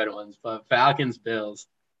to the good ones, but Falcons, Bills.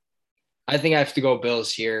 I think I have to go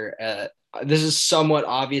Bills here. This is somewhat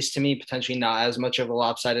obvious to me, potentially not as much of a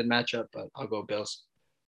lopsided matchup, but I'll go Bills.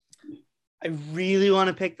 I really want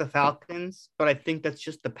to pick the Falcons, but I think that's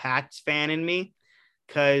just the Pats fan in me.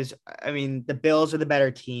 Because, I mean, the Bills are the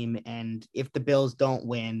better team. And if the Bills don't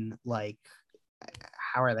win, like,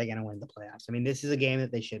 how are they going to win the playoffs? I mean, this is a game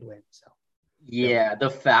that they should win. So, yeah, the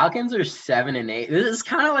Falcons are 7-8. This is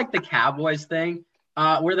kind of like the Cowboys thing,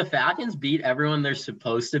 where the Falcons beat everyone they're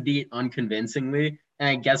supposed to beat unconvincingly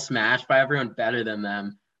and get smashed by everyone better than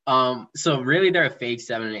them. So really, they're a fake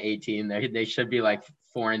 7-8 team. They should be like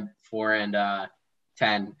 4-10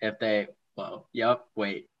 if they. Well, yep.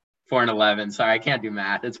 Wait. 4-11. Sorry, I can't do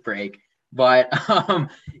math. It's break. But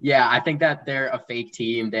yeah, I think that they're a fake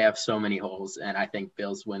team. They have so many holes, and I think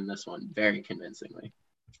Bills win this one very convincingly.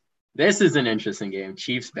 This is an interesting game.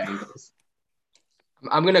 Chiefs Bengals.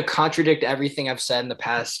 I'm going to contradict everything I've said in the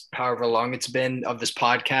past, however long it's been of this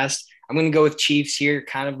podcast. I'm going to go with Chiefs here,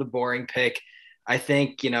 kind of the boring pick. I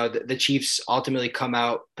think, the Chiefs ultimately come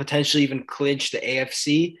out, potentially even clinch the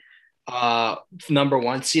AFC number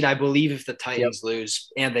 1 seed, I believe, if the Titans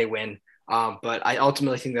lose and they win. But I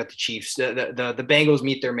ultimately think that the Chiefs, the Bengals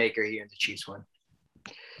meet their maker here and the Chiefs win.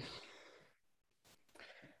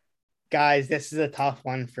 Guys, this is a tough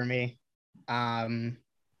one for me. I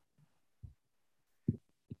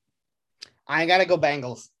got to go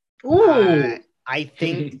Bengals. I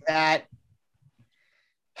think that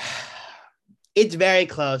it's very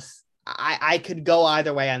close. I could go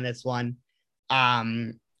either way on this one.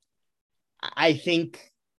 I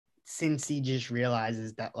think since he just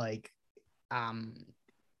realizes that, I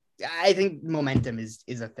think momentum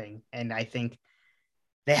is a thing. And I think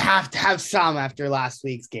they have to have some after last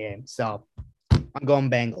week's game. So I'm going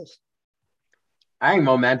Bengals. I think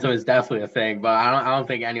momentum is definitely a thing, but I don't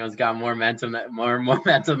think anyone's got more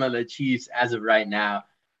momentum than the Chiefs as of right now.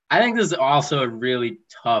 I think this is also a really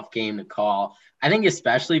tough game to call. I think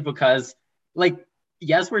especially because,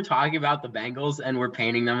 yes, we're talking about the Bengals and we're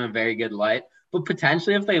painting them in a very good light, but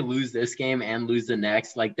potentially if they lose this game and lose the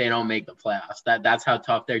next, they don't make the playoffs. That's how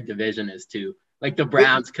tough their division is too. The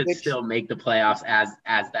Browns could still make the playoffs as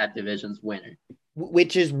that division's winner.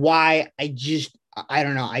 Which is why I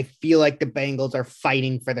don't know. I feel like the Bengals are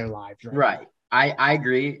fighting for their lives. Right. I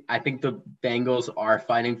agree. I think the Bengals are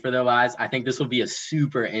fighting for their lives. I think this will be a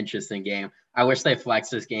super interesting game. I wish they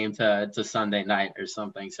flexed this game to Sunday night or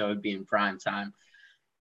something, so it would be in prime time.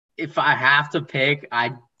 If I have to pick,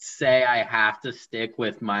 I'd say I have to stick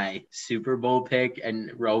with my Super Bowl pick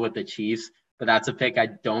and roll with the Chiefs, but that's a pick I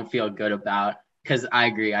don't feel good about because I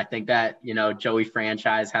agree. I think that, Joey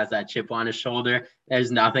Franchise has that chip on his shoulder.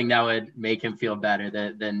 There's nothing that would make him feel better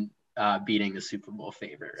than beating the Super Bowl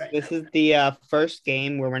favorite right This is the first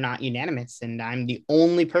game where we're not unanimous, and I'm the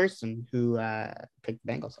only person who picked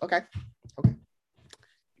the Bengals. Okay.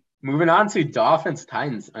 Moving on to Dolphins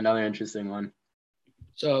Titans, another interesting one.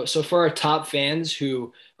 So for our top fans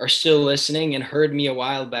who are still listening and heard me a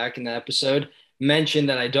while back in the episode mention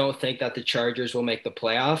that I don't think that the Chargers will make the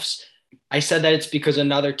playoffs, I said that it's because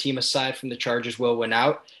another team aside from the Chargers will win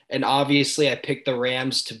out. And obviously I picked the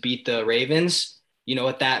Rams to beat the Ravens. You know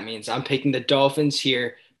what that means. I'm picking the Dolphins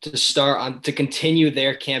here to continue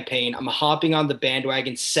their campaign. I'm hopping on the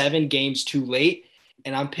bandwagon 7 games too late.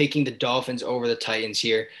 and I'm picking the Dolphins over the Titans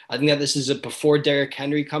here. I think that this is before Derrick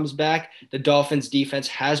Henry comes back. The Dolphins defense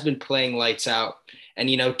has been playing lights out. And,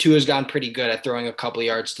 Tua's gotten pretty good at throwing a couple of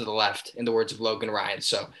yards to the left, in the words of Logan Ryan.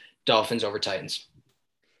 So Dolphins over Titans.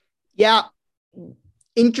 Yeah.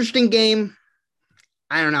 Interesting game.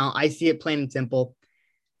 I don't know. I see it plain and simple.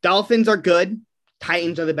 Dolphins are good.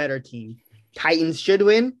 Titans are the better team. Titans should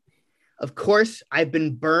win. Of course, I've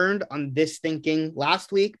been burned on this thinking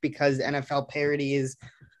last week because NFL parity is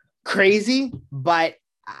crazy, but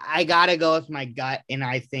I got to go with my gut, and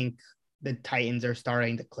I think the Titans are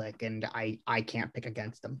starting to click, and I can't pick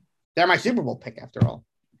against them. They're my Super Bowl pick after all.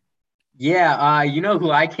 Yeah, you know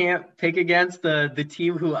who I can't pick against? The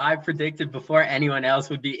team who I predicted before anyone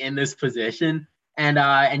else would be in this position.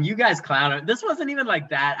 And you guys clown it. This wasn't even like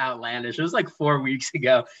that outlandish. It was like 4 weeks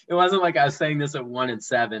ago. It wasn't like I was saying this at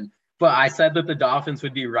 1-7. But I said that the Dolphins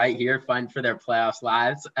would be right here fighting for their playoffs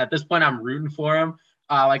lives. At this point, I'm rooting for them.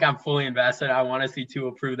 I'm fully invested. I want to see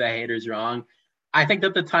Tua prove the haters wrong. I think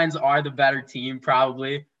that the Titans are the better team,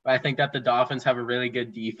 probably. But I think that the Dolphins have a really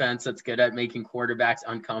good defense that's good at making quarterbacks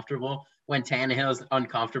uncomfortable. When Tannehill is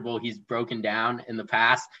uncomfortable, he's broken down in the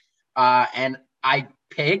past. And I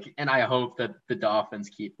pick and I hope that the Dolphins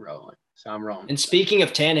keep rolling. So I'm rolling. And speaking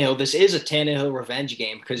of Tannehill, this is a Tannehill revenge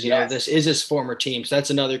game because, you know, this is his former team. So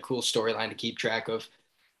that's another cool storyline to keep track of.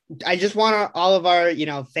 I just want all of our,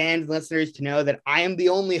 fans, listeners to know that I am the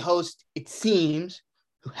only host, it seems,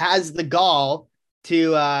 who has the gall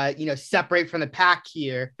to, separate from the pack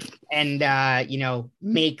here and,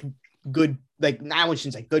 make good, I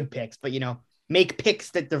shouldn't say good picks, but, make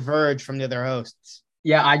picks that diverge from the other hosts.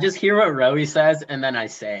 Yeah, I just hear what Roei says and then I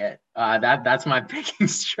say it. That's my picking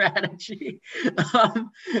strategy.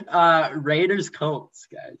 Raiders, Colts,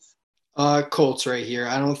 guys. Colts right here.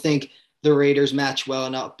 I don't think the Raiders match well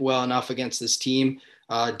enough against this team.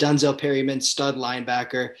 Denzel Perryman, stud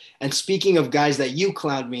linebacker. And speaking of guys that you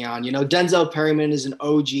clowned me on, Denzel Perryman is an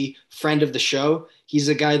OG friend of the show. He's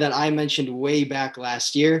a guy that I mentioned way back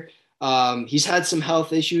last year. He's had some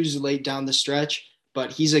health issues late down the stretch,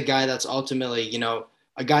 but he's a guy that's ultimately,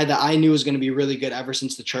 a guy that I knew was going to be really good ever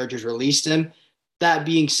since the Chargers released him. That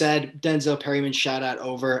being said, Denzel Perryman shout out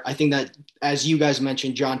over. I think that, as you guys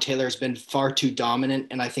mentioned, John Taylor has been far too dominant,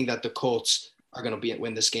 and I think that the Colts are going to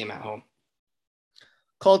win this game at home.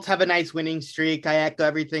 Colts have a nice winning streak. I echo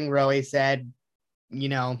everything Roei said.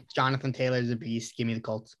 Jonathan Taylor's a beast. Give me the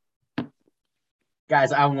Colts.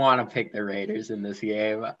 Guys, I want to pick the Raiders in this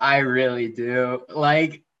game. I really do.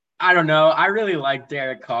 I don't know. I really like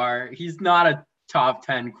Derek Carr. He's not a top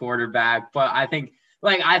 10 quarterback, but I think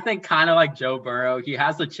kind of like Joe Burrow, he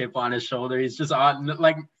has a chip on his shoulder. He's just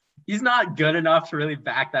he's not good enough to really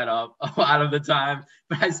back that up a lot of the time,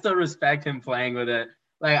 but I still respect him playing with it.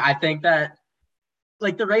 I think that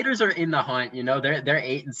the Raiders are in the hunt, they're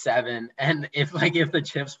 8-7. And if the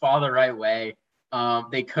chips fall the right way,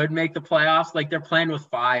 they could make the playoffs. They're playing with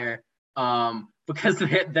fire because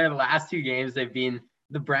their last two games, they've been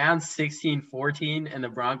the Browns 16-14 and the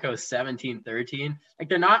Broncos 17-13.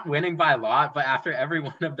 They're not winning by a lot, but after every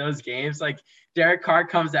one of those games, Derek Carr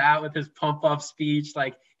comes out with his pump up speech.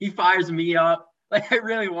 He fires me up. I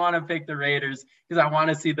really want to pick the Raiders because I want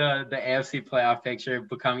to see the AFC playoff picture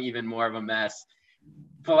become even more of a mess.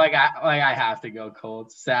 But I have to go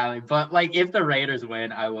Colts, sadly. But if the Raiders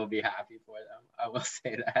win, I will be happy for them. I will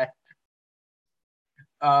say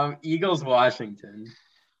that. Eagles, Washington.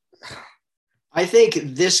 I think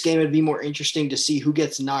this game would be more interesting to see who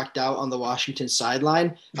gets knocked out on the Washington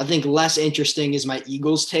sideline. I think less interesting is my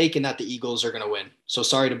Eagles take and that the Eagles are going to win. So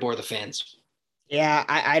sorry to bore the fans. Yeah,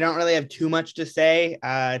 I don't really have too much to say.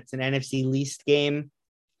 It's an NFC least game.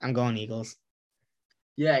 I'm going Eagles.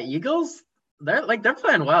 Yeah, Eagles, they're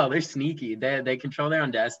playing well. They're sneaky. They control their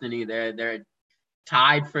own destiny. They're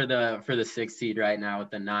tied for the 6th seed right now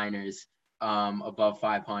with the Niners above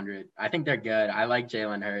 500. I think they're good. I like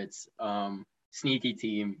Jalen Hurts. Sneaky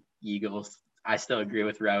team, Eagles. I still agree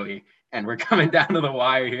with Roei, and we're coming down to the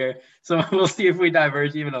wire here. So we'll see if we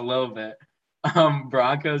diverge even a little bit.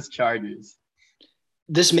 Broncos, Chargers.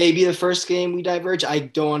 This may be the first game we diverge. I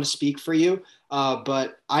don't want to speak for you,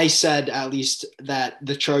 but I said at least that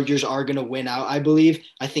the Chargers are going to win out, I believe.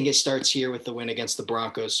 I think it starts here with the win against the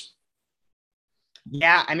Broncos.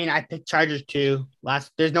 Yeah, I picked Chargers too.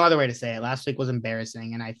 There's no other way to say it. Last week was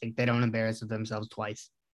embarrassing, and I think they don't embarrass themselves twice.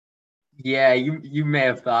 Yeah, you may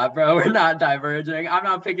have thought, bro. We're not diverging. I'm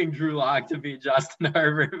not picking Drew Lock to beat Justin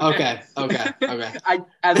Herbert. Okay.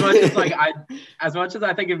 As much as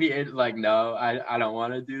I think it'd be no, I don't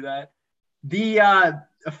want to do that. The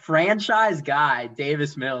franchise guy,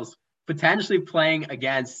 Davis Mills, potentially playing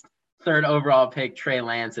against third overall pick, Trey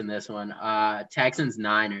Lance in this one. Texans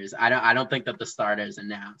Niners. I don't think that the starter is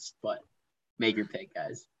announced, but make your pick,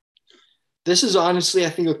 guys. This is honestly, I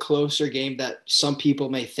think, a closer game that some people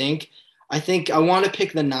may think. I think I want to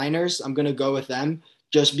pick the Niners. I'm going to go with them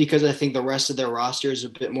just because I think the rest of their roster is a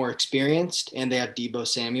bit more experienced and they have Deebo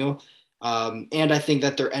Samuel. And I think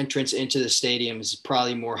that their entrance into the stadium is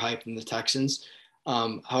probably more hype than the Texans.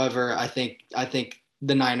 However, I think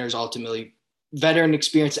the Niners ultimately, veteran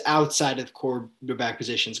experience outside of the quarterback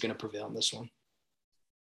position is going to prevail in this one.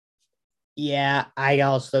 Yeah, I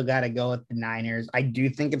also got to go with the Niners. I do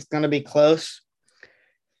think it's going to be close.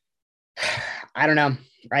 I don't know.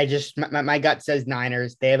 My gut says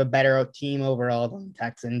Niners. They have a better team overall than the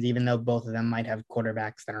Texans, even though both of them might have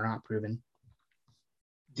quarterbacks that are not proven.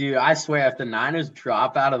 Dude, I swear, if the Niners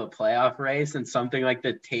drop out of the playoff race and something like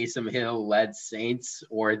the Taysom Hill-led Saints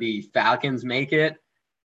or the Falcons make it,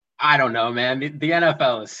 I don't know, man. The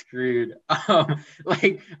NFL is screwed. I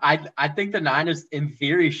think the Niners, in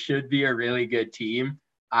theory, should be a really good team.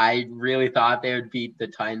 I really thought they would beat the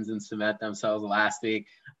Titans and cement themselves last week.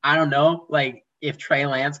 I don't know. Like, if Trey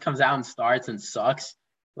Lance comes out and starts and sucks,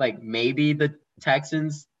 like, maybe the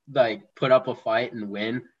Texans, like, put up a fight and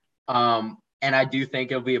win. And I do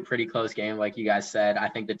think it'll be a pretty close game, like you guys said. I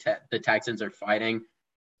think the Texans are fighting.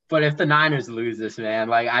 But if the Niners lose this, man,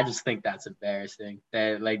 like, I just think that's embarrassing.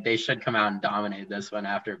 They should come out and dominate this one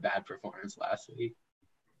after a bad performance last week.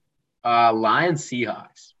 Lions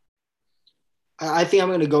Seahawks. I think I'm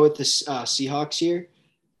going to go with the Seahawks here.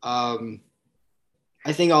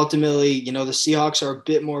 I think ultimately, the Seahawks are a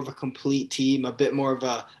bit more of a complete team, a bit more of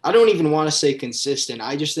a, I don't even want to say consistent.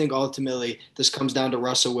 I just think ultimately this comes down to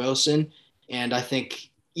Russell Wilson. And I think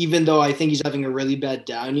even though I think he's having a really bad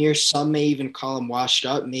down year, some may even call him washed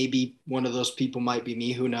up. Maybe one of those people might be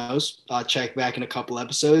me. Who knows? Check back in a couple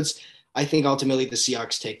episodes. I think ultimately the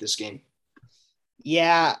Seahawks take this game.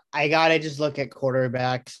 Yeah, I got to just look at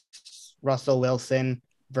quarterbacks. Russell Wilson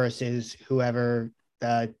versus whoever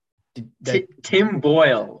Tim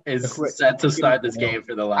Boyle is set to start this game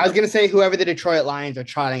for the Lions. I was going to say whoever the Detroit Lions are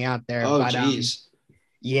trotting out there. Oh, geez.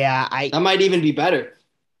 Yeah. That might even be better.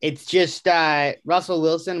 It's just Russell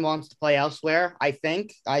Wilson wants to play elsewhere, I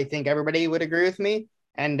think. I think everybody would agree with me.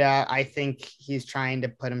 And I think he's trying to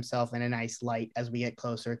put himself in a nice light as we get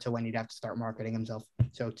closer to when he'd have to start marketing himself.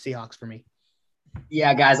 So Seahawks for me.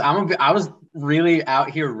 Yeah, guys, I was really out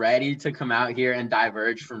here ready to come out here and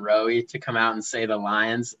diverge from Roei to come out and say the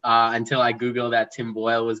Lions until I Googled that Tim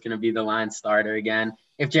Boyle was going to be the Lions starter again.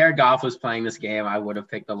 If Jared Goff was playing this game, I would have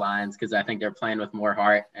picked the Lions because I think they're playing with more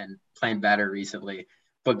heart and playing better recently.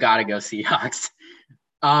 But gotta go Seahawks.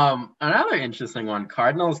 Another interesting one,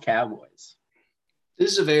 Cardinals Cowboys.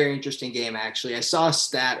 This is a very interesting game, actually. I saw a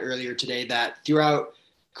stat earlier today that throughout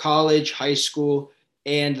college, high school,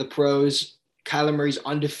 and the pros, Kyler Murray's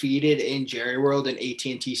undefeated in Jerry World and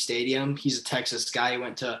AT&T Stadium. He's a Texas guy. He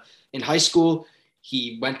went to in high school.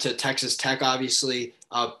 He went to Texas Tech, obviously.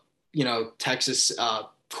 Texas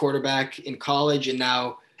quarterback in college, and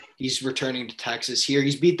now he's returning to Texas here.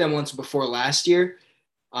 He's beat them once before last year.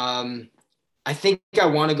 I think I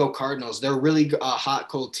want to go Cardinals. They're a really hot,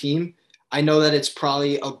 cold team. I know that it's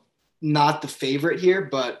probably not the favorite here,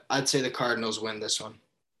 but I'd say the Cardinals win this one.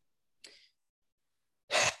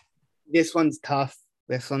 This one's tough.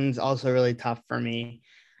 This one's also really tough for me.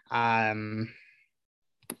 I'm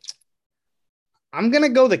going to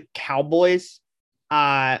go the Cowboys.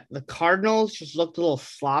 The Cardinals just looked a little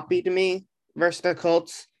sloppy to me versus the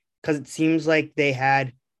Colts because it seems like they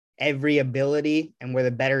had every ability and were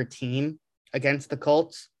the better team against the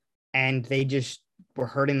Colts, and they just were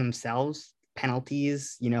hurting themselves.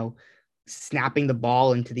 Penalties, snapping the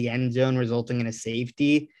ball into the end zone, resulting in a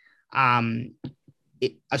safety.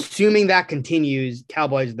 Assuming that continues,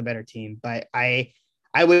 Cowboys are the better team, but I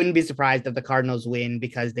wouldn't be surprised if the Cardinals win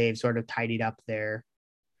because they've sort of tidied up their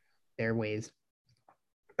ways.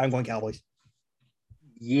 I'm going Cowboys.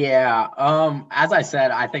 Yeah. As I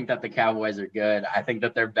said, I think that the Cowboys are good. I think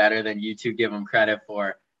that they're better than you two give them credit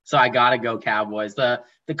for. So I gotta go Cowboys. The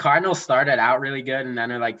Cardinals started out really good, and then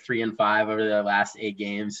they're like 3-5 over their last 8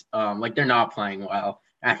 games. They're not playing well.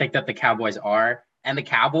 And I think that the Cowboys are, and the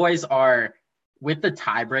Cowboys are with the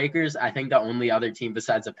tiebreakers. I think the only other team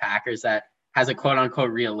besides the Packers that has a quote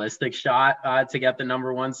unquote realistic shot to get the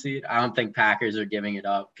number 1 seed. I don't think Packers are giving it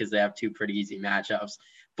up because they have 2 pretty easy matchups.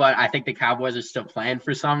 But I think the Cowboys are still playing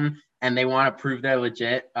for something, and they want to prove they're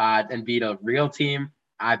legit and beat a real team.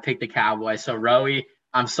 I picked the Cowboys. So Roei,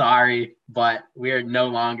 I'm sorry, but we are no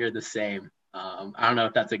longer the same. I don't know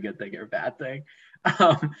if that's a good thing or a bad thing.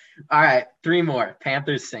 All right, 3 more.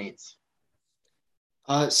 Panthers, Saints.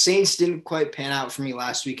 Saints didn't quite pan out for me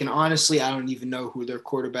last week, and honestly, I don't even know who their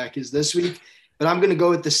quarterback is this week. But I'm going to go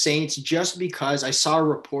with the Saints just because I saw a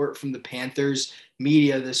report from the Panthers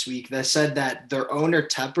media this week that said that their owner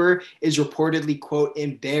Tepper is reportedly, quote,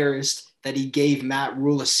 embarrassed that he gave Matt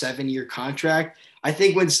Rule a 7-year contract. I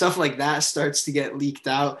think when stuff like that starts to get leaked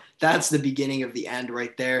out, that's the beginning of the end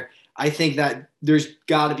right there. I think that there's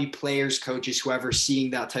got to be players, coaches, whoever seeing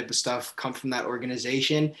that type of stuff come from that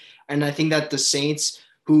organization. And I think that the Saints,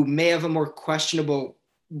 who may have a more questionable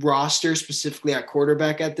roster, specifically at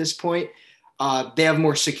quarterback at this point, they have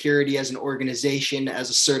more security as an organization,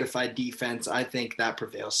 as a certified defense. I think that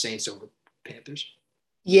prevails, Saints over Panthers.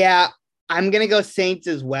 Yeah, I'm going to go Saints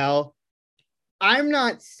as well. I'm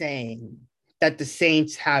not saying that the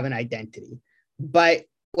Saints have an identity, but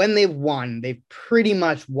when they've won, they've pretty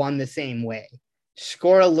much won the same way.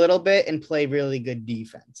 Score a little bit and play really good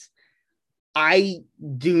defense. I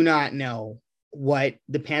do not know what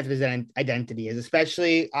the Panthers' identity is,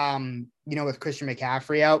 especially, with Christian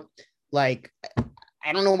McCaffrey out. Like,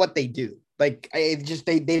 I don't know what they do. Like,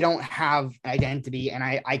 they don't have identity, and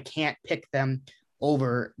I can't pick them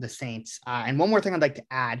over the Saints. And one more thing I'd like to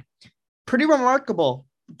add, pretty remarkable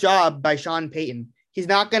job by Sean Payton. He's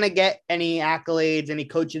not going to get any accolades, any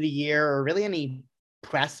coach of the year, or really any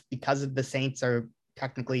press because of the Saints are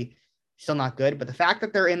technically still not good. But the fact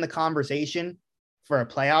that they're in the conversation for a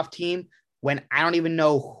playoff team when I don't even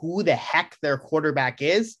know who the heck their quarterback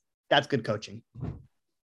is, that's good coaching.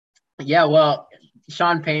 Yeah, well,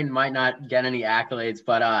 Sean Payton might not get any accolades,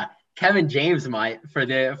 but Kevin James might for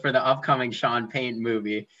the upcoming Sean Payton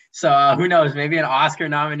movie. So who knows? Maybe an Oscar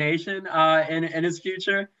nomination in his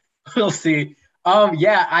future. We'll see.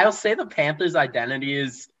 Yeah, I'll say the Panthers' identity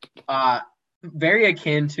is very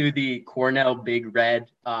akin to the Cornell Big Red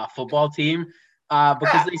football team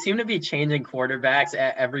because they seem to be changing quarterbacks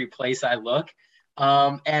at every place I look.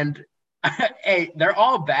 And hey, they're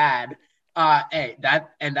all bad.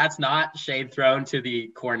 That's not shade thrown to the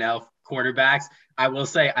Cornell quarterbacks. I will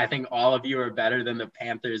say I think all of you are better than the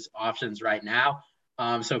Panthers options right now.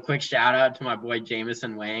 So quick shout out to my boy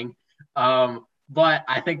Jamison Wang. But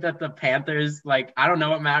I think that the Panthers, I don't know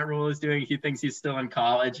what Matt Rule is doing. He thinks he's still in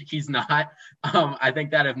college. He's not. I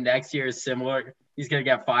think that if next year is similar, he's going to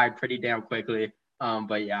get fired pretty damn quickly.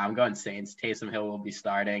 But yeah, I'm going Saints. Taysom Hill will be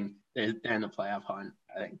starting. They're in the playoff hunt.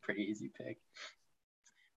 I think pretty easy pick.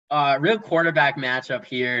 Real quarterback matchup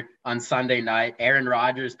here on Sunday night. Aaron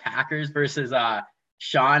Rodgers, Packers versus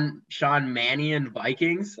Sean Mannion,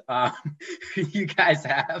 Vikings. Who you guys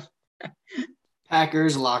have?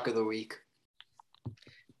 Packers, lock of the week.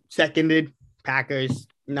 Seconded, Packers.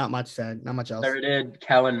 Not much said. Not much else. Thirded,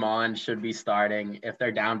 Kellen Mond should be starting. If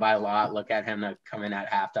they're down by a lot, look at him to come in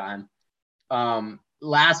at halftime.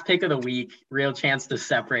 Last pick of the week. Real chance to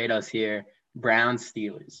separate us here. Browns,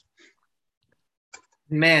 Steelers.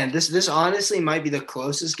 Man, this honestly might be the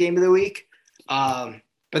closest game of the week. But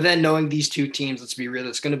then knowing these two teams, let's be real,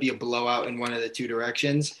 it's going to be a blowout in one of the two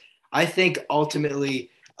directions. I think ultimately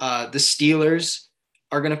the Steelers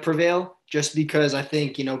are going to prevail just because I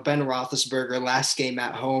think, Ben Roethlisberger last game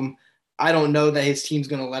at home, I don't know that his team's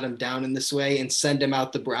going to let him down in this way and send him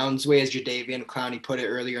out the Browns way, as Jadeveon Clowney put it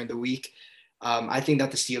earlier in the week. I think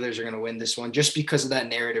that the Steelers are going to win this one just because of that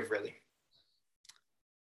narrative, really.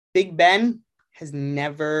 Big Ben has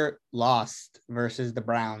never lost versus the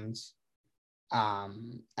Browns.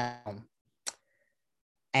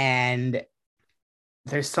 And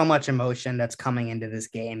there's so much emotion that's coming into this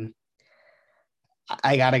game.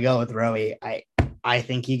 I got to go with Roei. I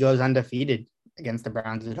think he goes undefeated against the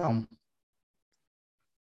Browns at home.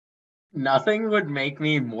 Nothing would make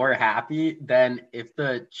me more happy than if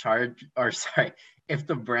the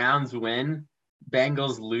Browns win,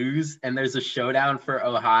 Bengals lose, and there's a showdown for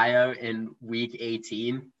Ohio in week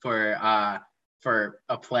 18 for a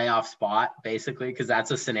playoff spot, basically, because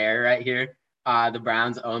that's a scenario right here. The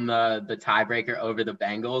Browns own the tiebreaker over the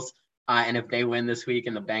Bengals. And if they win this week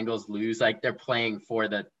and the Bengals lose, they're playing for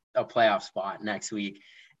a playoff spot next week.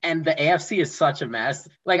 And the AFC is such a mess.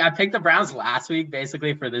 I picked the Browns last week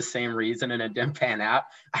basically for this same reason, and it didn't pan out.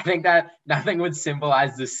 I think that nothing would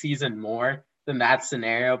symbolize this season more than that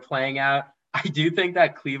scenario playing out. I do think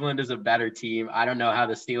that Cleveland is a better team. I don't know how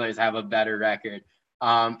the Steelers have a better record.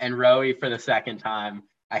 And Roei, for the second time,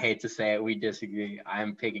 I hate to say it, we disagree.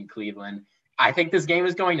 I'm picking Cleveland. I think this game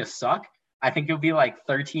is going to suck. I think it'll be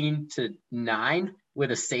 13-9 with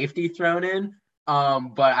a safety thrown in.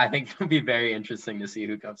 But I think it'll be very interesting to see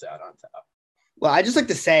who comes out on top. Well, I just like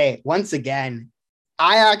to say once again,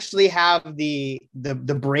 I actually have the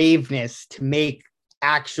braveness to make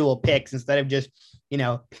actual picks instead of just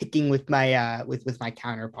picking with my with my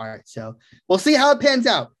counterpart. So we'll see how it pans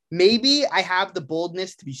out. Maybe I have the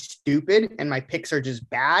boldness to be stupid and my picks are just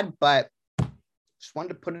bad, but just wanted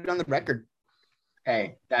to put it on the record.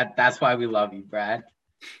 Hey, that's why we love you, Brad.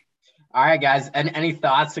 All right, guys. Any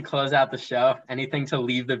thoughts to close out the show? Anything to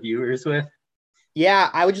leave the viewers with? Yeah,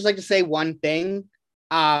 I would just like to say one thing.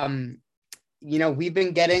 We've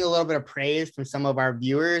been getting a little bit of praise from some of our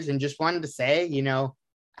viewers, and just wanted to say,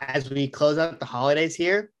 as we close out the holidays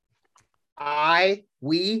here,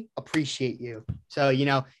 we appreciate you. So,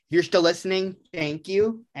 if you're still listening, thank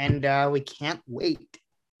you. And we can't wait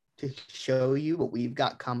to show you what we've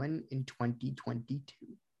got coming in 2022.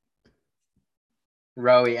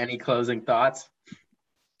 Roei, any closing thoughts?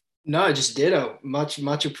 No, just ditto. Much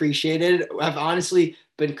appreciated. I've honestly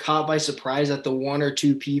been caught by surprise at the one or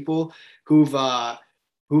two people who've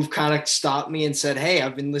kind of stopped me and said, "Hey,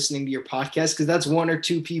 I've been listening to your podcast," because that's one or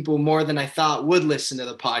two people more than I thought would listen to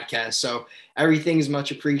the podcast. So everything is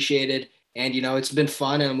much appreciated, and it's been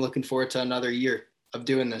fun, and I'm looking forward to another year of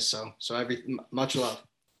doing this. So much love.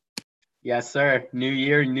 Yes, sir. New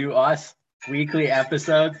year, new us. Weekly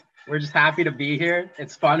episodes. We're just happy to be here.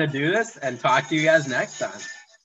 It's fun to do this, and talk to you guys next time.